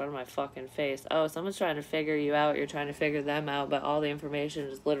 It's right in front of my fucking face. Oh, someone's trying to figure you out. You're trying to figure them out. But all the information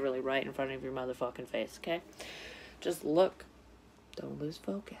is literally right in front of your motherfucking face, okay? Just look. Don't lose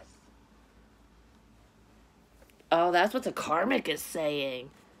focus. Oh, that's what the karmic is saying.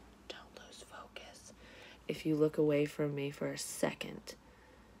 If you look away from me for a second,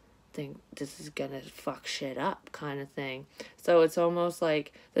 think this is gonna fuck shit up, kind of thing. So it's almost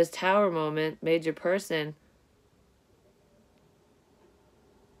like this tower moment made your person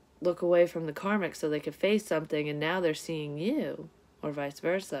look away from the karmic so they could face something, and now they're seeing you. or vice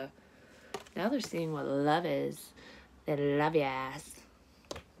versa. Now they're seeing what love is. They love your ass.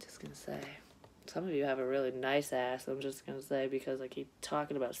 Just gonna say. Some of you have a really nice ass, I'm just gonna say, because I keep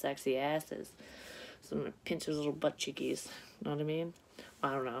talking about sexy asses. So I'm gonna pinch those little butt cheekies. Know what I mean?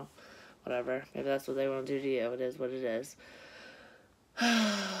 I don't know. Whatever. Maybe that's what they want to do to you. It is what it is.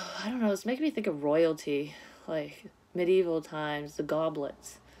 I don't know. It's making me think of royalty. Like medieval times, the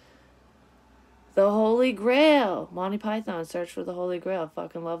goblets. The Holy Grail. Monty Python, Search for the Holy Grail. I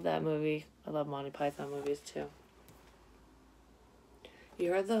fucking love that movie. I love Monty Python movies too.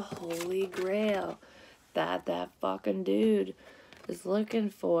 You're the Holy Grail that fucking dude is looking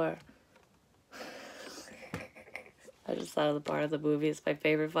for. I just thought of the part of the movie. It's my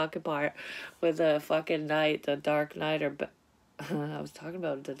favorite fucking part. With the fucking knight, the Dark Knight, or I was talking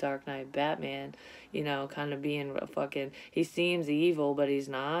about the Dark Knight, Batman, you know, kind of being a fucking, he seems evil, but he's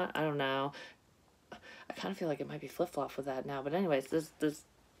not. I don't know. I kind of feel like it might be flip-flop with that now. But anyways, this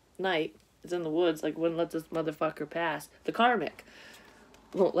knight is in the woods, like, wouldn't let this motherfucker pass. The karmic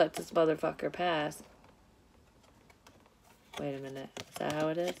won't let this motherfucker pass. Wait a minute. Is that how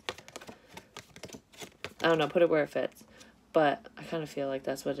it is? I don't know. Put it where it fits. But I kind of feel like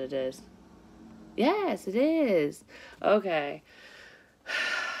that's what it is. Yes, it is. Okay.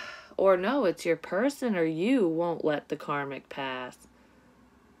 Or no, it's your person or you won't let the karmic pass.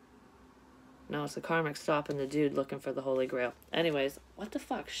 No, it's the karmic stopping the dude looking for the Holy Grail. Anyways, what the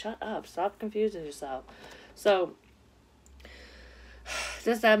fuck? Shut up. Stop confusing yourself. So,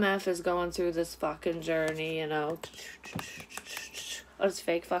 this MF is going through this fucking journey, you know. Oh, this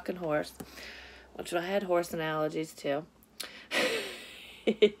fake fucking horse. Which I had horse analogies too.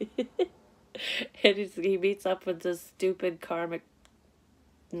 And he meets up with this stupid karmic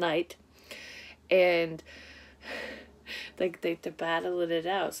knight. And they're battling it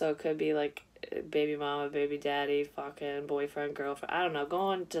out. So it could be like baby mama, baby daddy, fucking boyfriend, girlfriend. I don't know.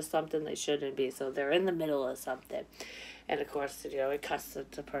 Going to something they shouldn't be. So they're in the middle of something. And of course, you know, it cuts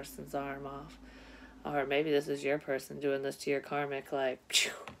the person's arm off. Or maybe this is your person doing this to your karmic, like,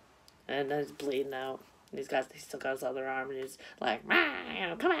 phew, and then he's bleeding out. And he's still got his other arm, and he's like, you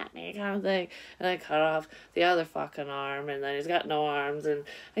know, come at me, kind of thing. And then cut off the other fucking arm, and then he's got no arms, and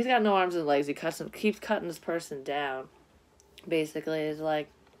legs. He keeps cutting this person down. Basically, it's like,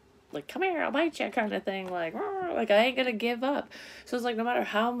 come here, I'll bite you, kind of thing. Like I ain't gonna give up. So it's like, no matter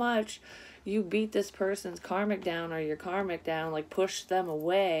how much you beat this person's karmic down or your karmic down, like push them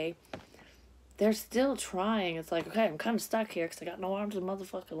away, they're still trying. It's like, okay, I'm kind of stuck here because I got no arms and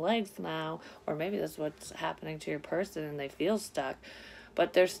motherfucking legs now. Or maybe that's what's happening to your person and they feel stuck.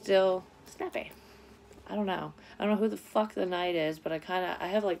 But they're still snappy. I don't know. I don't know who the fuck the knight is, but I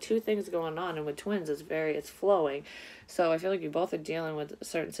have like two things going on. And with twins, it's flowing. So I feel like you both are dealing with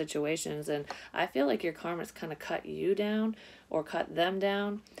certain situations. And I feel like your karma's kind of cut you down or cut them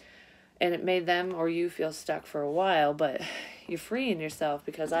down. And it made them or you feel stuck for a while, but you're freeing yourself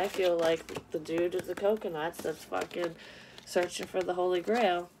because I feel like the dude with the coconuts that's fucking searching for the Holy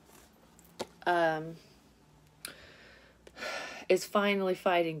Grail is finally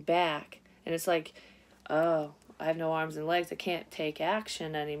fighting back. And it's like, oh, I have no arms and legs. I can't take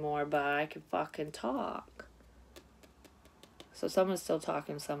action anymore, but I can fucking talk. So someone's still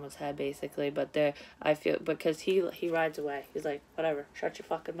talking in someone's head, basically, but I feel, because he rides away. He's like, whatever, shut your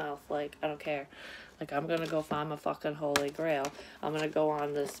fucking mouth. Like, I don't care. Like, I'm gonna go find my fucking Holy Grail. I'm gonna go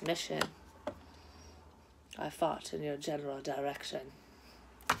on this mission. I fought in your general direction.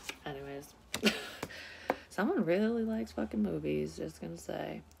 Anyways. Someone really likes fucking movies, just gonna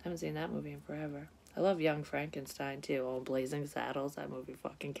say. I haven't seen that movie in forever. I love Young Frankenstein, too. Oh, Blazing Saddles. That movie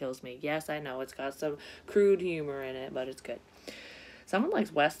fucking kills me. Yes, I know. It's got some crude humor in it, but it's good. Someone likes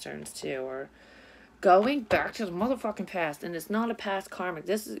Westerns, too. Or going back to the motherfucking past. And it's not a past karmic.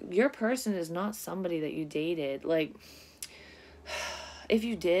 Your person is not somebody that you dated. Like, if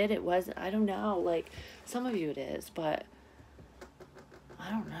you did, it wasn't. I don't know. Like, some of you it is. But I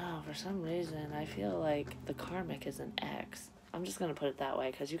don't know. For some reason, I feel like the karmic is an ex. I'm just going to put it that way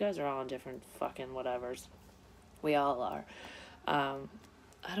because you guys are all in different fucking whatevers. We all are.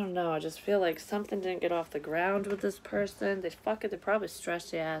 I don't know. I just feel like something didn't get off the ground with this person. They probably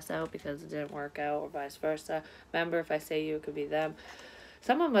stressed your ass out because it didn't work out or vice versa. Remember, if I say you, it could be them.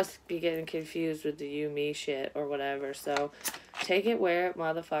 Someone must be getting confused with the you-me shit or whatever. So take it where it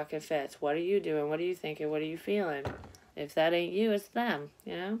motherfucking fits. What are you doing? What are you thinking? What are you feeling? If that ain't you, it's them,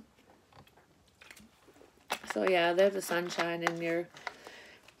 you know? So yeah, they're the sunshine in your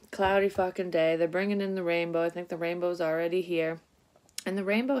cloudy fucking day. They're bringing in the rainbow. I think the rainbow's already here. And the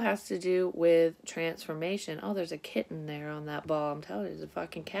rainbow has to do with transformation. Oh, there's a kitten there on that ball. I'm telling you, the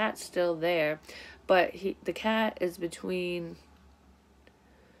fucking cat's still there. But the cat is between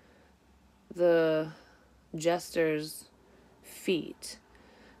the jester's feet.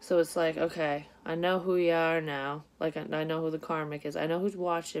 So it's like, okay, I know who you are now. Like, I know who the karmic is. I know who's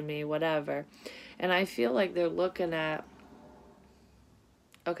watching me, whatever. And I feel like they're looking at,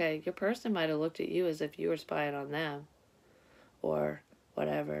 okay, your person might have looked at you as if you were spying on them. Or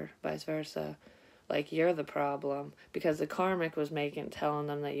whatever, vice versa. Like, you're the problem. Because the karmic was telling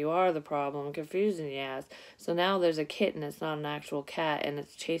them that you are the problem, confusing the ass. So now there's a kitten, it's not an actual cat, and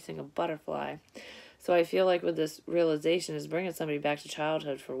it's chasing a butterfly. So I feel like with this realization is bringing somebody back to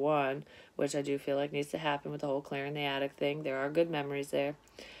childhood for one, which I do feel like needs to happen with the whole clearing the attic thing. There are good memories there.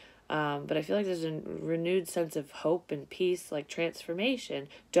 But I feel like there's a renewed sense of hope and peace, like transformation.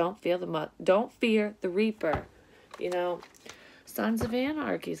 Don't fear the reaper. You know, Sons of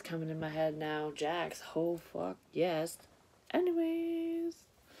Anarchy is coming in my head now. Jax, oh fuck yes. Anyways,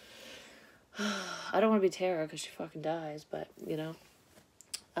 I don't want to be Tara because she fucking dies, but you know,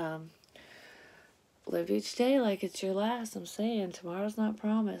 live each day like it's your last. I'm saying tomorrow's not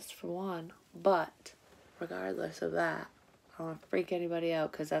promised for one, but regardless of that, I don't want to freak anybody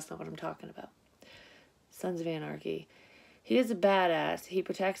out because that's not what I'm talking about. Sons of Anarchy. He is a badass. He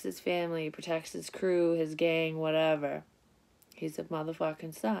protects his family, he protects his crew, his gang, whatever. He's a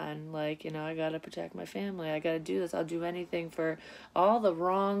motherfucking son. Like, you know, I gotta protect my family. I gotta do this. I'll do anything for all the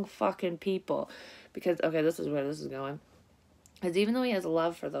wrong fucking people. Because, okay, this is where this is going. Because even though he has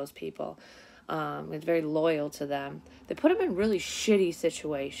love for those people, he's very loyal to them, they put him in really shitty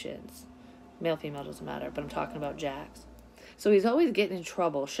situations. Male, female, doesn't matter, but I'm talking about Jax. So he's always getting in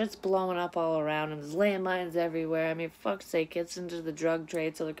trouble. Shit's blowing up all around him. There's landmines everywhere. I mean, for fuck's sake, gets into the drug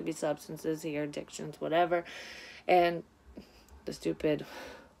trade, so there could be substances here, addictions, whatever. And the stupid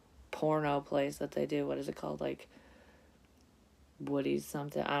porno place that they do. What is it called? Like Woody's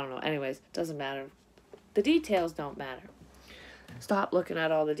something. I don't know. Anyways, doesn't matter. The details don't matter. Stop looking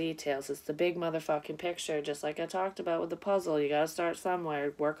at all the details. It's the big motherfucking picture. Just like I talked about with the puzzle. You gotta start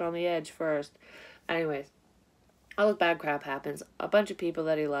somewhere. Work on the edge first. Anyways, all this bad crap happens. A bunch of people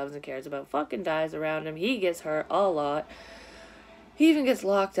that he loves and cares about fucking dies around him. He gets hurt a lot. He even gets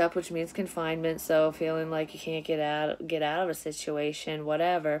locked up, which means confinement, so feeling like he can't get out of a situation,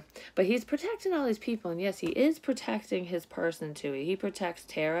 whatever. But he's protecting all these people, and yes, he is protecting his person too. He protects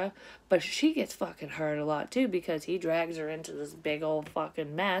Tara, but she gets fucking hurt a lot too because he drags her into this big old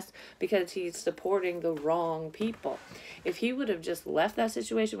fucking mess because he's supporting the wrong people. If he would have just left that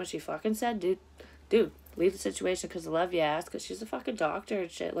situation when she fucking said, dude, leave the situation because I love you ass, because she's a fucking doctor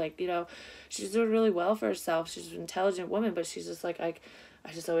and shit. Like, you know, she's doing really well for herself. She's an intelligent woman, but she's just like, I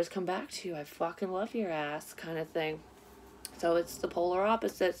just always come back to you. I fucking love your ass kind of thing. So it's the polar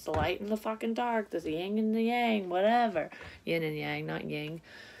opposites, the light and the fucking dark, the yin and the yang, whatever. Yin and yang, not yang.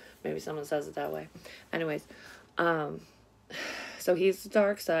 Maybe someone says it that way. Anyways, so he's the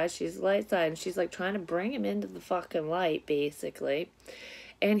dark side, she's the light side, and she's like trying to bring him into the fucking light, basically.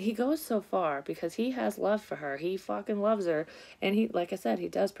 And he goes so far because he has love for her. He fucking loves her. And he, like I said, he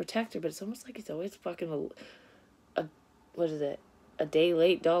does protect her, but it's almost like he's always fucking a day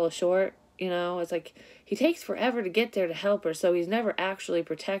late, dollar short. You know, it's like he takes forever to get there to help her, so he's never actually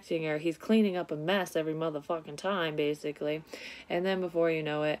protecting her. He's cleaning up a mess every motherfucking time, basically. And then before you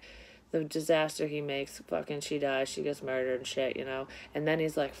know it, the disaster he makes, fucking she dies, she gets murdered and shit, you know. And then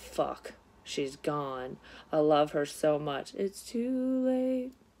he's like, fuck. She's gone. I love her so much. It's too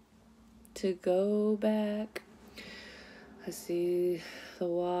late to go back. I see the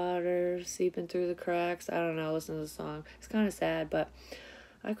water seeping through the cracks. I don't know, listen to the song. It's kind of sad, but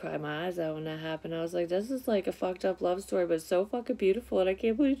I cried my eyes out when that happened. I was like, this is like a fucked up love story, but it's so fucking beautiful, and I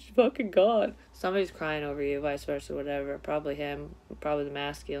can't believe she's fucking gone. Somebody's crying over you, vice versa, whatever. Probably him, probably the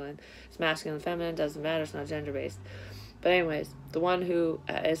masculine. It's masculine, feminine, doesn't matter, it's not gender-based. But anyways, the one who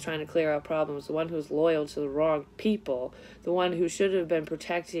is trying to clear out problems, the one who's loyal to the wrong people, the one who should have been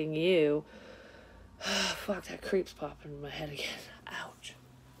protecting you. Fuck, that creep's popping in my head again. Ouch.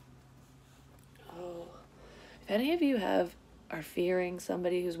 Oh. If any of you are fearing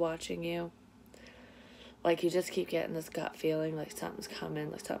somebody who's watching you, like you just keep getting this gut feeling like something's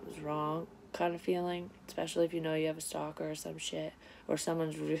coming, like something's wrong kind of feeling, especially if you know you have a stalker or some shit, or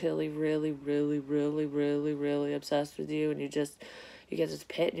someone's really, really, really, really, really, really obsessed with you, and you get this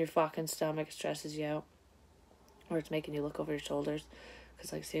pit in your fucking stomach, it stresses you out, or it's making you look over your shoulders.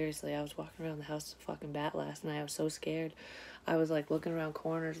 Because, like, seriously, I was walking around the house with a fucking bat last night. I was so scared. I was, like, looking around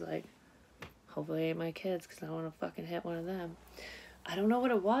corners, like, hopefully it ain't my kids, because I don't want to fucking hit one of them. I don't know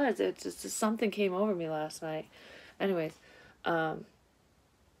what it was. It just something came over me last night. Anyways,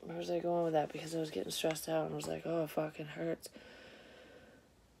 where was I going with that? Because I was getting stressed out, and I was like, oh, it fucking hurts.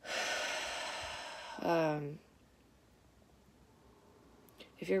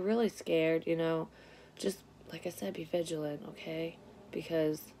 if you're really scared, you know, just, like I said, be vigilant, okay?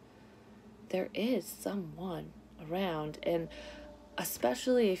 Because there is someone around, and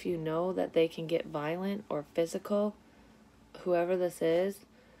especially if you know that they can get violent or physical, whoever this is,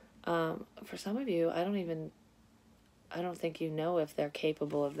 for some of you, I don't think you know if they're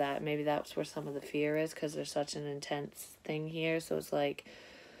capable of that. Maybe that's where some of the fear is, because there's such an intense thing here. So it's like,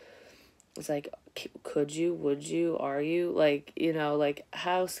 could you, would you, are you, like, you know, like,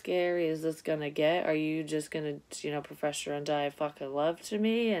 how scary is this gonna get? Are you just gonna, you know, profess your undying fucking love to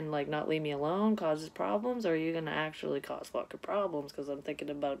me and, like, not leave me alone, causes problems? Or are you gonna actually cause fucking problems? Because I'm thinking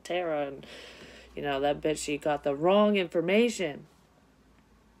about Tara, and, you know, that bitch, she got the wrong information.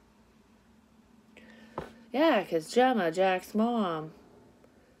 Yeah, because Gemma, Jack's mom,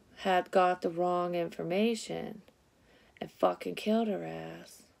 had got the wrong information and fucking killed her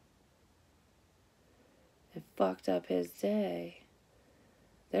ass. And fucked up his day.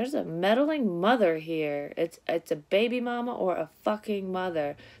 There's a meddling mother here. It's a baby mama or a fucking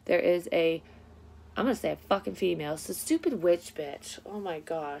mother. There is I'm gonna say a fucking female. It's a stupid witch bitch. Oh my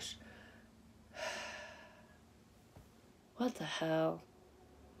gosh. What the hell?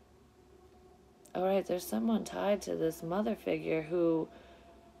 Alright, there's someone tied to this mother figure who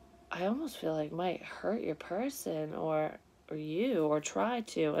I almost feel like might hurt your person or you, or try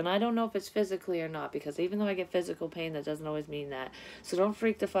to. And I don't know if it's physically or not, because even though I get physical pain, that doesn't always mean that. So don't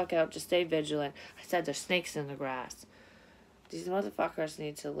freak the fuck out. Just stay vigilant. I said there's snakes in the grass. These motherfuckers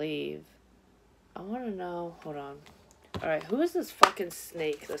need to leave. I want to know. Hold on. Alright, who is this fucking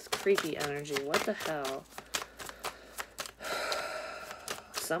snake? This creepy energy. What the hell?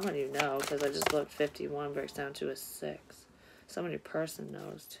 Someone you know, because I just looked. 51 breaks down to a 6. Someone your person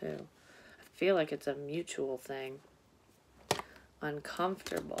knows, too. I feel like it's a mutual thing.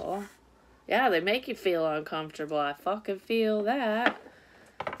 Uncomfortable. Yeah, they make you feel uncomfortable. I fucking feel that.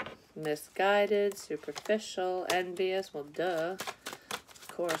 Misguided, superficial, envious. Well, duh. Of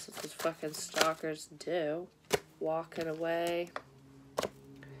course, that's what fucking stalkers do. Walking away.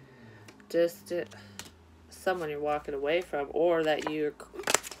 Distant. Someone you're walking away from, or that you're...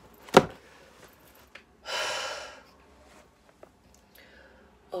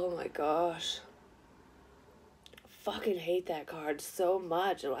 Oh my gosh. Fucking hate that card so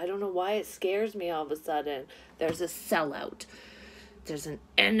much. I don't know why it scares me all of a sudden. There's a sellout. There's an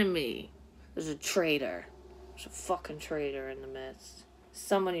enemy. There's a traitor. There's a fucking traitor in the midst.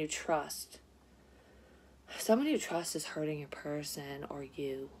 Someone you trust. Someone you trust is hurting your person or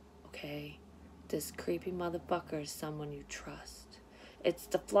you, okay? This creepy motherfucker is someone you trust. It's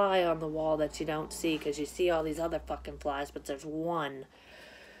the fly on the wall that you don't see, because you see all these other fucking flies, but there's one.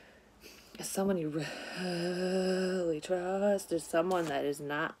 Someone you really trust. There's someone that is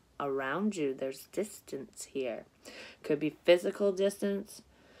not around you. There's distance here. Could be physical distance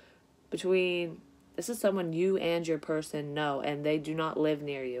between... This is someone you and your person know, and they do not live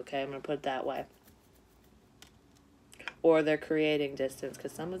near you, okay? I'm going to put it that way. Or they're creating distance,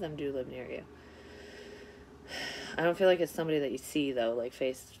 because some of them do live near you. I don't feel like it's somebody that you see, though, like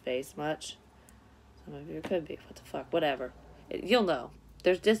face to face much. Some of you could be. What the fuck? Whatever. You'll know.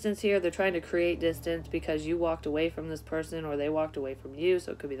 There's distance here. They're trying to create distance because you walked away from this person, or they walked away from you.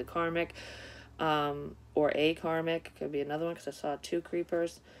 So it could be the karmic, or a karmic. Could be another one, because I saw 2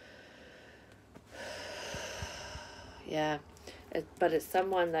 creepers. Yeah. But it's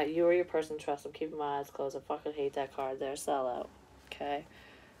someone that you or your person trust. I'm keeping my eyes closed. I fucking hate that card. They're a sellout. Okay?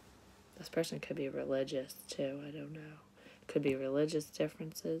 This person could be religious, too. I don't know. Could be religious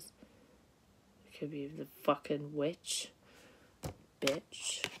differences. It could be the fucking witch.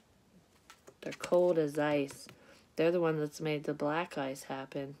 Bitch. They're cold as ice. They're the one that's made the black ice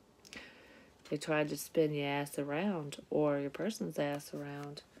happen. They tried to spin your ass around, or your person's ass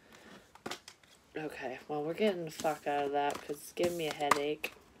around. Okay, well, we're getting the fuck out of that, because it's giving me a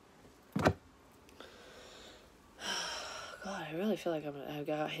headache. God, I really feel like I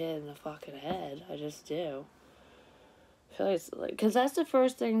got hit in the fucking head. I just do. I feel like it's like, because that's the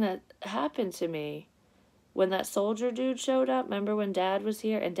first thing that happened to me. When that soldier dude showed up, remember when Dad was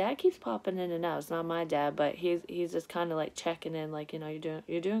here? And Dad keeps popping in and out. It's not my dad, but he's just kind of like checking in, like, you know,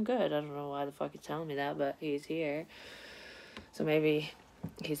 you're doing good. I don't know why the fuck he's telling me that, but he's here. So maybe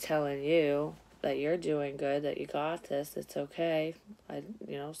he's telling you that you're doing good, that you got this, it's okay.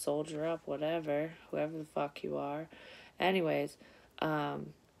 Soldier up, whatever, whoever the fuck you are. Anyways,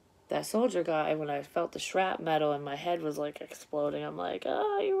 that soldier guy, when I felt the shrapnel and my head was like exploding, I'm like,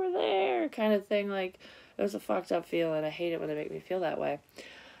 oh, you were there, kind of thing. Like, it was a fucked up feeling. I hate it when they make me feel that way.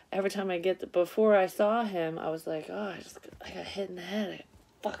 Every time I before I saw him, I was like, oh, I got hit in the head. I got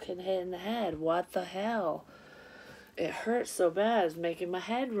fucking hit in the head. What the hell? it hurts so bad. It's making my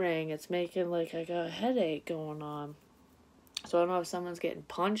head ring. It's making like I got a headache going on. So I don't know if someone's getting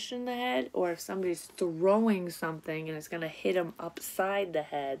punched in the head or if somebody's throwing something and it's going to hit them upside the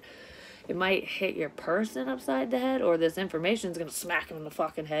head. It might hit your person upside the head, or this information is going to smack them in the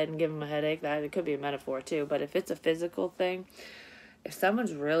fucking head and give them a headache. That it could be a metaphor too. But if it's a physical thing, if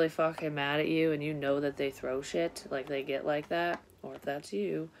someone's really fucking mad at you and you know that they throw shit, like they get like that, or if that's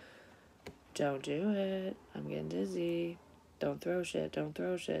you, don't do it. I'm getting dizzy. Don't throw shit. Don't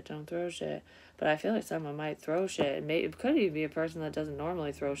throw shit. Don't throw shit. But I feel like someone might throw shit. It could even be a person that doesn't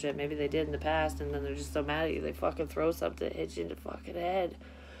normally throw shit. Maybe they did in the past and then they're just so mad at you. They fucking throw something that hits you in the fucking head.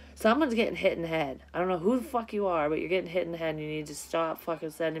 Someone's getting hit in the head. I don't know who the fuck you are, but you're getting hit in the head and you need to stop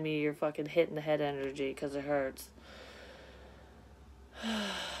fucking sending me your fucking hit in the head energy because it hurts.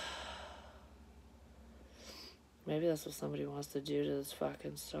 Maybe that's what somebody wants to do to this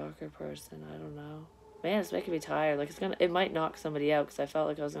fucking stalker person. I don't know. Man, it's making me tired. Like, it might knock somebody out because I felt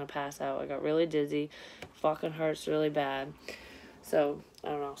like I was going to pass out. I got really dizzy. Fucking hurts really bad. So, I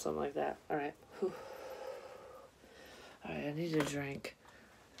don't know, something like that. Alright. Alright, I need a drink.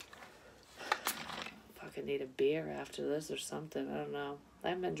 Fucking need a beer after this or something. I don't know. I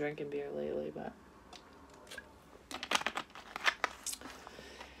haven't been drinking beer lately, but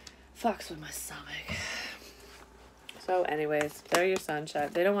fucks with my stomach. So, anyways, they're your sunshine.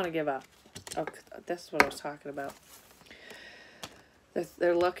 They don't want to give up. Oh, that's what I was talking about.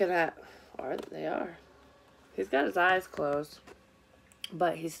 They're looking at, or they are. He's got his eyes closed,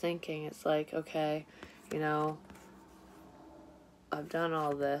 but he's thinking. It's like, okay, you know, I've done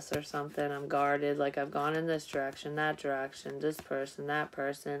all this or something. I'm guarded. Like, I've gone in this direction, that direction, this person, that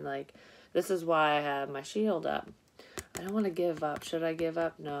person. Like, this is why I have my shield up. I don't want to give up. Should I give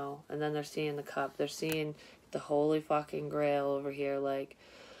up? No. And then they're seeing the cup. They're seeing the holy fucking grail over here. Like,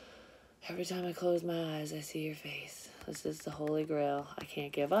 every time I close my eyes, I see your face. This is the holy grail. I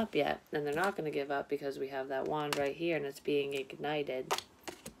can't give up yet. And they're not going to give up because we have that wand right here and it's being ignited.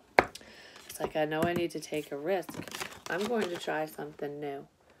 It's like, I know I need to take a risk. I'm going to try something new.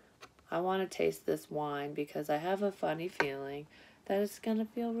 I want to taste this wine because I have a funny feeling that it's going to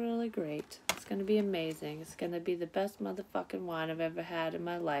feel really great. It's going to be amazing. It's going to be the best motherfucking wine I've ever had in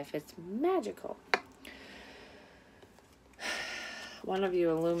my life. It's magical. One of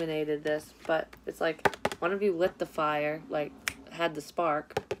you illuminated this, but it's like one of you lit the fire, like had the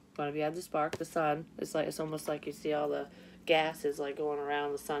spark. One of you had the spark, the sun. It's almost like you see all the gases like going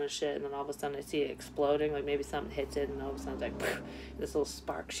around the sun and shit, and then all of a sudden I see it exploding, like maybe something hits it and all of a sudden it's like poof, this little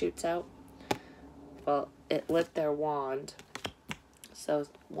spark shoots out. Well, it lit their wand. So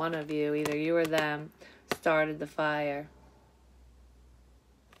one of you, either you or them, started the fire.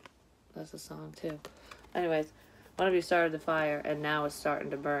 That's a song too. Anyways, one of you started the fire and now it's starting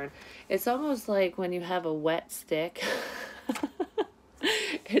to burn. It's almost like when you have a wet stick.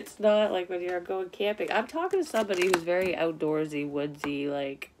 It's not like when you're going camping. I'm talking to somebody who's very outdoorsy, woodsy,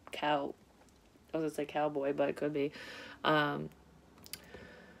 like I was gonna say cowboy, but it could be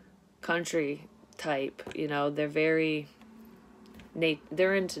country type. You know, they're very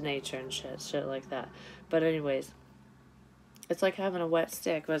they're into nature and shit like that. But anyways, it's like having a wet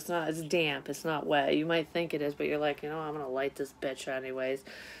stick, but it's not. It's damp. It's not wet. You might think it is, but you're like, you know, I'm gonna light this bitch anyways.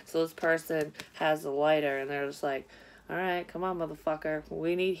 So this person has a lighter, and they're just like, all right, come on, motherfucker.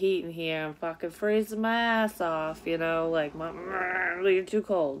 We need heat in here. I'm fucking freezing my ass off, you know, like, you're too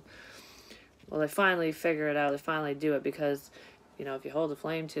cold. Well, they finally figure it out. They finally do it because, you know, if you hold a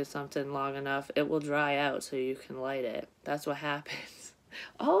flame to something long enough, it will dry out so you can light it. That's what happens.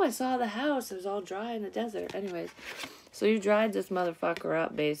 Oh, I saw the house. It was all dry in the desert. Anyways, so you dried this motherfucker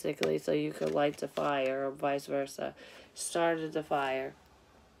up, basically, so you could light the fire, or vice versa. Started the fire.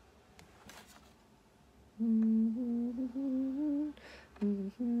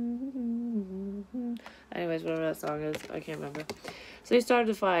 Anyways, whatever that song is, I can't remember. So he started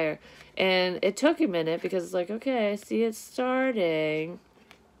the fire, and it took a minute because it's like, okay, I see it starting.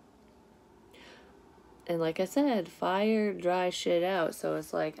 And like I said, fire dries shit out. So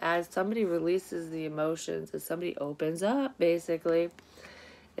it's like, as somebody releases the emotions, as somebody opens up, basically,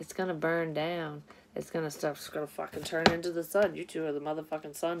 it's gonna burn down. It's gonna fucking turn into the sun. You two are the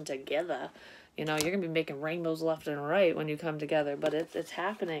motherfucking sun together. You know, you're gonna be making rainbows left and right when you come together. But it's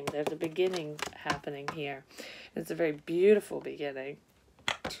happening. There's a beginning happening here. It's a very beautiful beginning.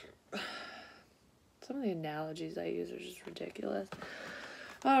 Some of the analogies I use are just ridiculous.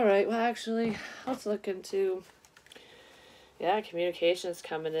 Alright, well actually, let's look into, communication's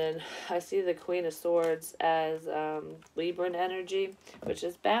coming in. I see the Queen of Swords as Libran energy, which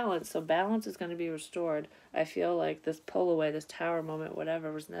is balance. So balance is going to be restored. I feel like this pull away, this tower moment,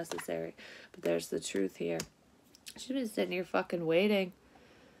 whatever was necessary. But there's the truth here. She's been sitting here fucking waiting.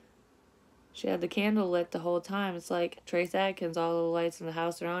 She had the candle lit the whole time. It's like Trace Adkins, all the lights in the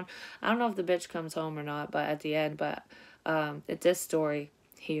house are on. I don't know if the bitch comes home or not, but at the end, it's this story,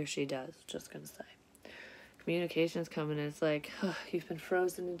 he or she does. Just gonna say. Communication's coming in. It's like, oh, you've been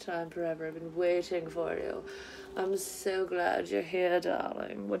frozen in time forever. I've been waiting for you. I'm so glad you're here,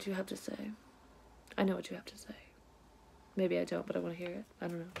 darling. What do you have to say? I know what you have to say. Maybe I don't, but I want to hear it. I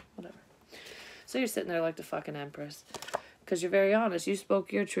don't know. Whatever. So you're sitting there like the fucking empress. Because you're very honest. You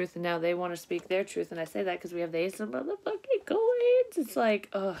spoke your truth, and now they want to speak their truth. And I say that because we have the ace of motherfucking coins. It's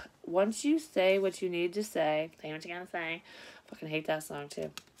like, once you say what you need to say what you gotta say. I fucking hate that song,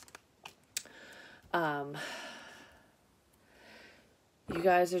 too. You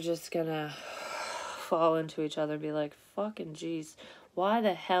guys are just gonna fall into each other and be like, fucking jeez, why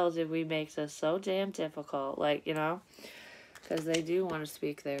the hell did we make this so damn difficult? Like, you know? Because they do want to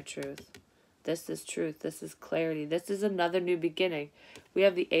speak their truth. This is truth. This is clarity. This is another new beginning. We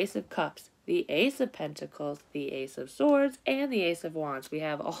have the Ace of Cups, the Ace of Pentacles, the Ace of Swords, and the Ace of Wands. We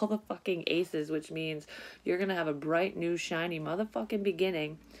have all the fucking aces, which means you're going to have a bright, new, shiny motherfucking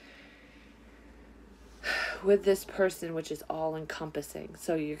beginning with this person, which is all encompassing.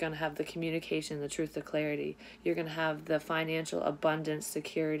 So you're going to have the communication, the truth, the clarity. You're going to have the financial abundance,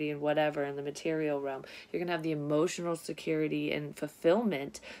 security, and whatever in the material realm. You're going to have the emotional security and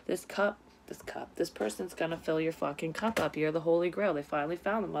fulfillment. This person's gonna fill your fucking cup up. You're the Holy Grail. They finally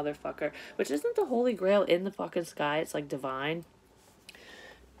found the motherfucker. Which isn't the Holy Grail in the fucking sky. It's like divine.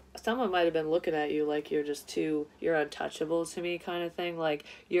 Someone might have been looking at you like you're untouchable to me kind of thing. Like,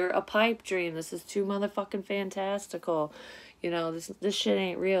 you're a pipe dream. This is too motherfucking fantastical. You know, this shit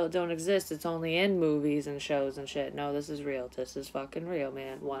ain't real. It don't exist. It's only in movies and shows and shit. No, this is real. This is fucking real,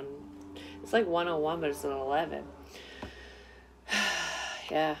 man. It's like 101, but it's an 11.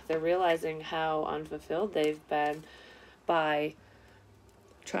 Yeah, they're realizing how unfulfilled they've been by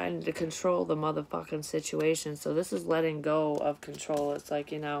trying to control the motherfucking situation. So this is letting go of control. It's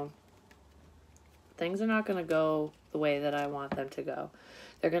like, you know, things are not going to go the way that I want them to go.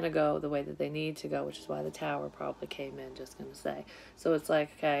 They're going to go the way that they need to go, which is why the Tower probably came in, just going to say. So it's like,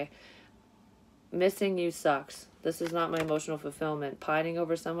 okay, missing you sucks. This is not my emotional fulfillment. Pining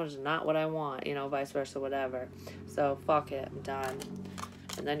over someone is not what I want, you know, vice versa, whatever. So fuck it, I'm done.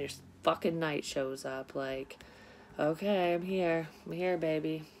 And then your fucking knight shows up like, okay, I'm here,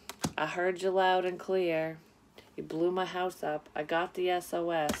 baby. I heard you loud and clear. You blew my house up. I got the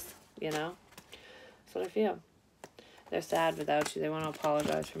SOS, you know? That's what I feel. They're sad without you. They want to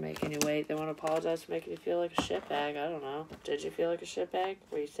apologize for making you wait. They want to apologize for making you feel like a shitbag. I don't know. Did you feel like a shitbag?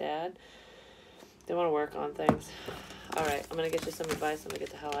 Were you sad? They want to work on things. Alright, I'm going to get you some advice. I'm going to get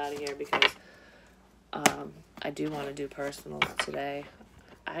the hell out of here because I do want to do personals today.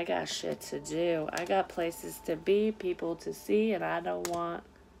 I got shit to do. I got places to be, people to see, and I don't want...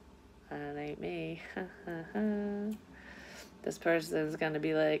 That ain't me. This person's gonna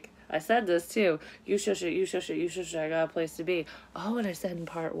be like, I said this too. You shush it, you shush it, you shush it. I got a place to be. Oh, and I said in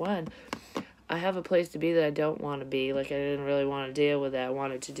part 1, I have a place to be that I don't want to be. Like, I didn't really want to deal with that. I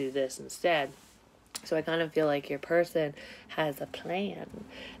wanted to do this instead. So I kind of feel like your person has a plan.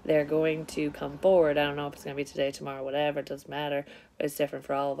 They're going to come forward. I don't know if it's going to be today, tomorrow, whatever. It doesn't matter. It's different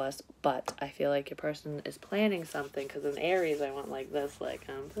for all of us. But I feel like your person is planning something. Because in Aries, I went like this. Like,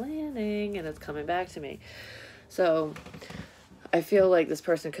 I'm planning. And it's coming back to me. So I feel like this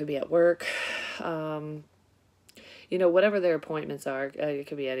person could be at work. You know, whatever their appointments are, it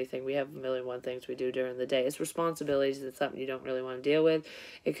could be anything. We have a million one things we do during the day. It's responsibilities. It's something you don't really want to deal with.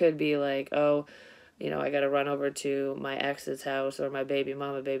 It could be like, oh, you know, I got to run over to my ex's house or my baby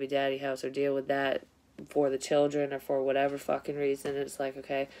mama, baby daddy house or deal with that for the children or for whatever fucking reason. It's like,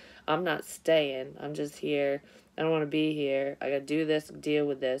 okay, I'm not staying. I'm just here. I don't want to be here. I got to do this, deal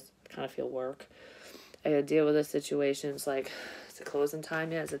with this. Kind of feel work. I got to deal with this situation. It's like, is it closing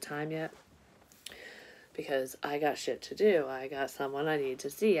time yet? Is it time yet? Because I got shit to do. I got someone I need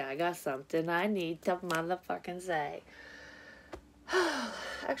to see. I got something I need to motherfucking say.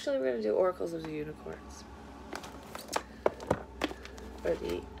 Actually, we're going to do Oracles of the Unicorns. For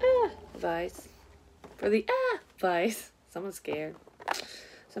the advice. For the advice. Someone's scared.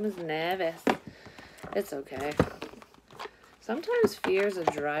 Someone's nervous. It's okay. Sometimes fear is a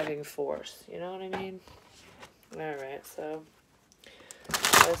driving force. You know what I mean? Alright, so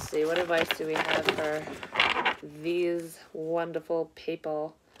let's see. What advice do we have for these wonderful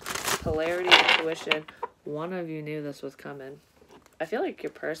people? Polarity, intuition. One of you knew this was coming. I feel like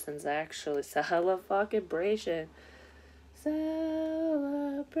your person's actually celebration.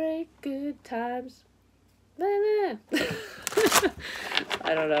 Celebrate good times. I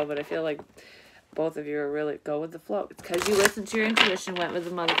don't know, but I feel like both of you are really go with the flow. It's because you listened to your intuition, went with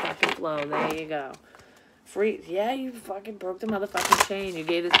the motherfucking flow. There you go. Free. Yeah, you fucking broke the motherfucking chain. You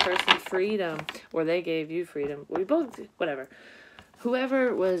gave this person freedom, or they gave you freedom. We both, whatever.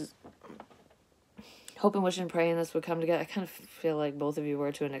 Whoever was hoping, wishing, praying this would come together, I kind of feel like both of you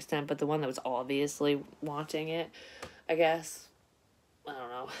were to an extent, but the one that was obviously wanting it, I guess, I don't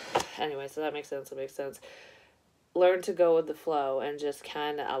know. Anyway, so that makes sense. It makes sense. Learn to go with the flow and just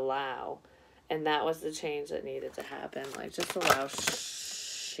kind of allow. And that was the change that needed to happen. Like, just allow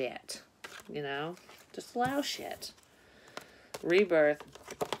shit, you know? Just allow shit. Rebirth.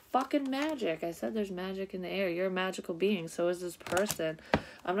 Fucking magic. I said there's magic in the air. You're a magical being. So is this person.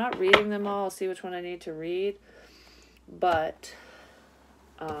 I'm not reading them all. I'll see which one I need to read. But,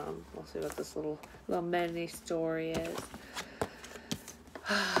 we'll see what this little mini story is.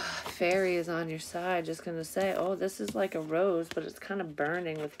 Fairy is on your side. Just going to say, oh, this is like a rose, but it's kind of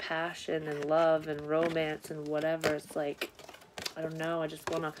burning with passion and love and romance and whatever. It's like, I don't know. I just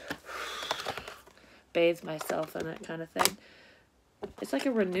want to bathe myself in it kind of thing. It's like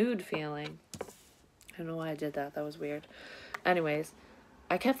a renewed feeling. I don't know why I did that. That was weird. Anyways,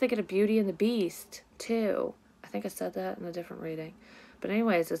 I kept thinking of Beauty and the Beast, too. I think I said that in a different reading. But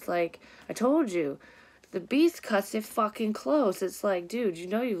anyways, it's like, I told you, the Beast cuts it fucking close. It's like, dude, you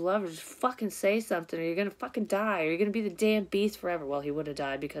know you love her. Just fucking say something or you're gonna fucking die. Or you're gonna be the damn Beast forever. Well, he would have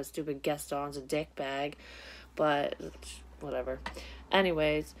died because stupid Gaston's a dickbag. But, whatever.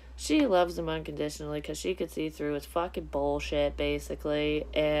 Anyways, she loves him unconditionally because she could see through his fucking bullshit, basically.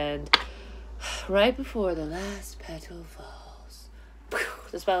 And right before the last petal falls,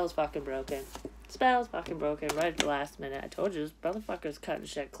 the spell is fucking broken. The spell is fucking broken right at the last minute. I told you, this motherfucker's cutting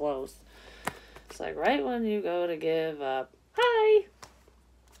shit close. It's like right when you go to give up. Hi!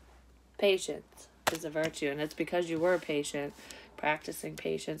 Patience is a virtue, and it's because you were patient. Practicing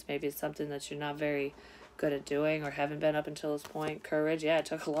patience, maybe it's something that you're not very good at doing or haven't been up until this point. Courage, yeah, it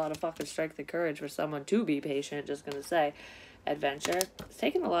took a lot of fucking strength and courage for someone to be patient, just gonna say. Adventure, it's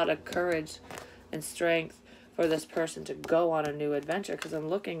taken a lot of courage and strength for this person to go on a new adventure, because I'm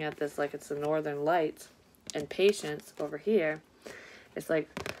looking at this like it's the Northern Lights, and patience over here, it's like,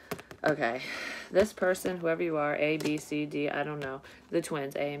 okay, this person, whoever you are, A, B, C, D, I don't know, the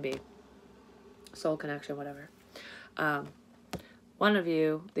twins, A and B, soul connection, whatever, one of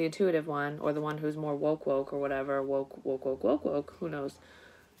you, the intuitive one, or the one who's more woke or whatever, woke, who knows,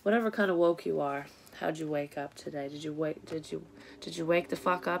 whatever kind of woke you are, how'd you wake up today? Did you wake the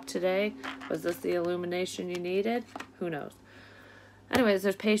fuck up today? Was this the illumination you needed? Who knows? Anyways,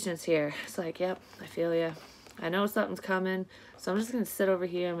 there's patience here. It's like, yep, I feel ya. I know something's coming, so I'm just going to sit over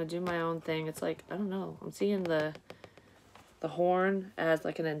here. I'm going to do my own thing. It's like, I don't know. I'm seeing the horn as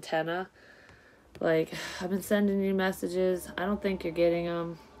like an antenna. Like, I've been sending you messages. I don't think you're getting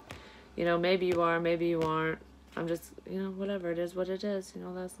them. You know, maybe you are, maybe you aren't. I'm just, you know, whatever. It is what it is. You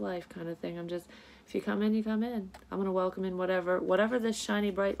know, that's life kind of thing. I'm just, if you come in, you come in. I'm going to welcome in whatever this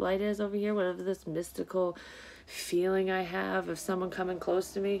shiny bright light is over here, whatever this mystical feeling I have of someone coming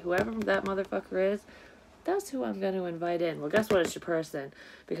close to me, whoever that motherfucker is, that's who I'm going to invite in. Well, guess what? It's your person.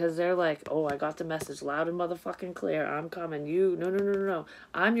 Because they're like, oh, I got the message loud and motherfucking clear. I'm coming. No.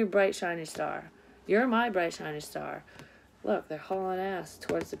 I'm your bright, shiny star. You're my bright, shiny star. Look, they're hauling ass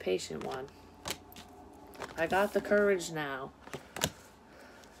towards the patient one. I got the courage now.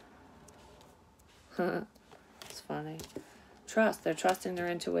 It's funny. Trust. They're trusting their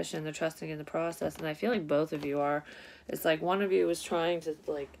intuition. They're trusting in the process. And I feel like both of you are. It's like one of you is trying to,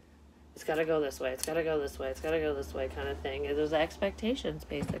 like, it's got to go this way. It's got to go this way. It's got to go this way kind of thing. There's expectations,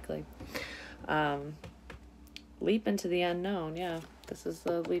 basically. Leap into the unknown. Yeah, this is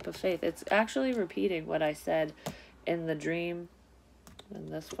the leap of faith. It's actually repeating what I said in the dream. In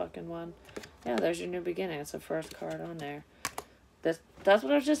this fucking one. Yeah, there's your new beginning. It's the first card on there. That's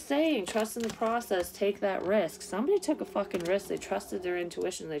what I was just saying. Trust in the process. Take that risk. Somebody took a fucking risk. They trusted their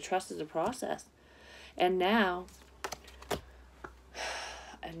intuition. They trusted the process. And now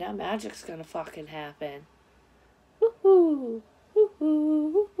magic's gonna fucking happen. Woohoo!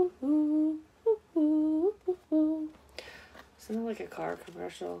 Woohoo! Woohoo! Woohoo! Woohoo! Isn't it like a car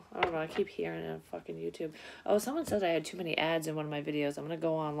commercial? I don't know. I keep hearing it on fucking YouTube. Oh, someone said I had too many ads in one of my videos. I'm gonna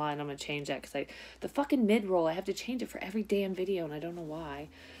go online. I'm gonna change that because the fucking mid-roll, I have to change it for every damn video, and I don't know why.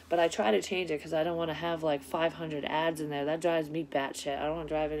 But I try to change it because I don't want to have like 500 ads in there. That drives me batshit. I don't want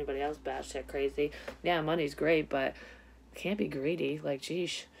to drive anybody else batshit crazy. Yeah, money's great, but can't be greedy. Like,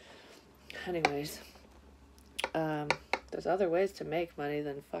 geesh. Anyways, there's other ways to make money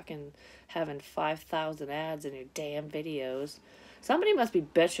than fucking having 5,000 ads in your damn videos. Somebody must be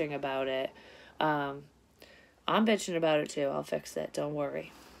bitching about it. I'm bitching about it too. I'll fix it. Don't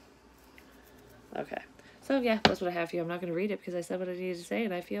worry. Okay. So, yeah, that's what I have for you. I'm not going to read it because I said what I needed to say,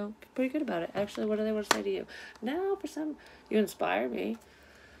 and I feel pretty good about it. Actually, what do they want to say to you? No, for some... You inspire me.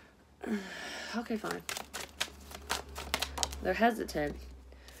 Okay, fine. They're hesitant.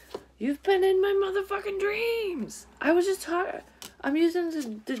 You've been in my motherfucking dreams. I was just talking... I'm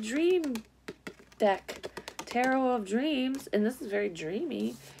using the dream deck. Tarot of Dreams, and this is very dreamy.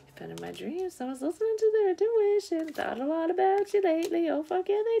 You've been in my dreams. Someone's listening to their intuition. Thought a lot about you lately. Oh, fuck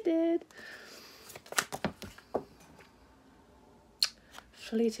yeah, they did.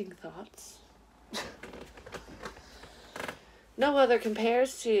 Fleeting thoughts. No other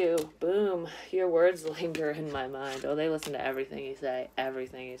compares to you. Boom. Your words linger in my mind. Oh, they listen to everything you say.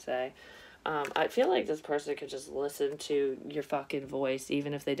 Everything you say. I feel like this person could just listen to your fucking voice,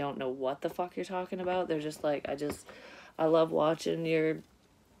 even if they don't know what the fuck you're talking about. They're just like, I love watching you.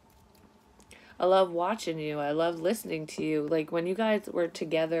 I love listening to you. Like, when you guys were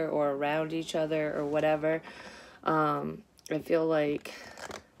together or around each other or whatever, I feel like,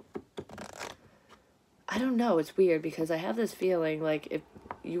 I don't know, it's weird because I have this feeling like if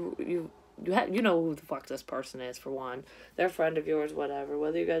you know who the fuck this person is, for one. They're a friend of yours, whatever.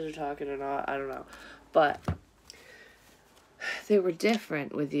 Whether you guys are talking or not, I don't know. But they were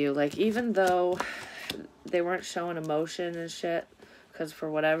different with you. Like, even though they weren't showing emotion and shit, because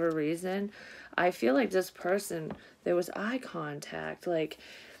for whatever reason, I feel like this person, there was eye contact. Like,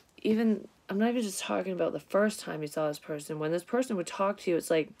 even, I'm not even just talking about the first time you saw this person. When this person would talk to you, it's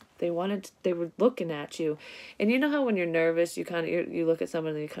like they were looking at you. And you know how when you're nervous, you kind of, you look at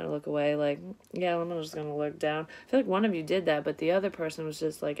someone and you kind of look away, like, yeah, I'm just going to look down. I feel like one of you did that, but the other person was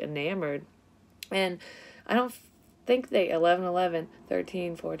just, like, enamored. And I don't think they, 11,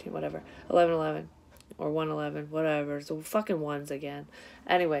 13, 14, whatever, 11, or 111, whatever, so fucking ones again.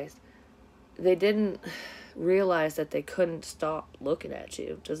 Anyways, they didn't realize that they couldn't stop looking at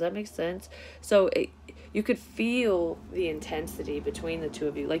you. Does that make sense? So you could feel the intensity between the two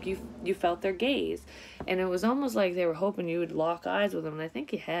of you. Like, you felt their gaze. And it was almost like they were hoping you would lock eyes with them. And I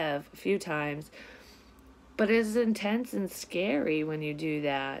think you have a few times. But it's intense and scary when you do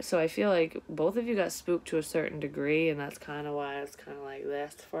that. So I feel like both of you got spooked to a certain degree. And that's kind of why it's kind of like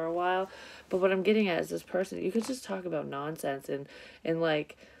this for a while. But what I'm getting at is this person, you could just talk about nonsense and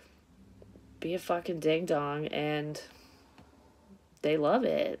like, be a fucking ding-dong, and they love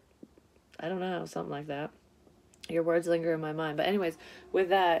it. I don't know, something like that. Your words linger in my mind. But anyways, with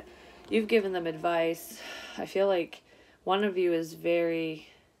that, you've given them advice. I feel like one of you is very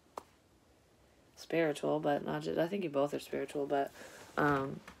spiritual, but not just, I think you both are spiritual, but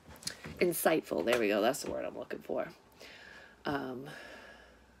insightful. There we go. That's the word I'm looking for.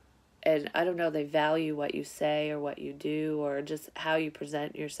 And I don't know, they value what you say or what you do or just how you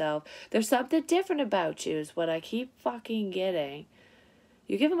present yourself. There's something different about you is what I keep fucking getting.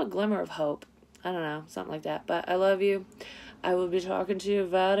 You give them a glimmer of hope. I don't know, something like that. But I love you. I will be talking to you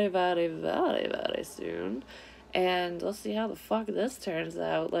very, very, very, very soon. And let's see how the fuck this turns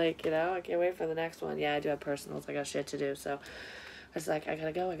out. Like, you know, I can't wait for the next one. Yeah, I do have personals. I got shit to do. So it's like, I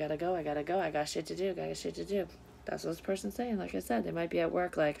gotta go. I got shit to do. That's what this person's saying. Like I said, they might be at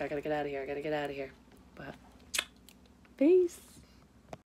work like, I gotta get out of here. But peace.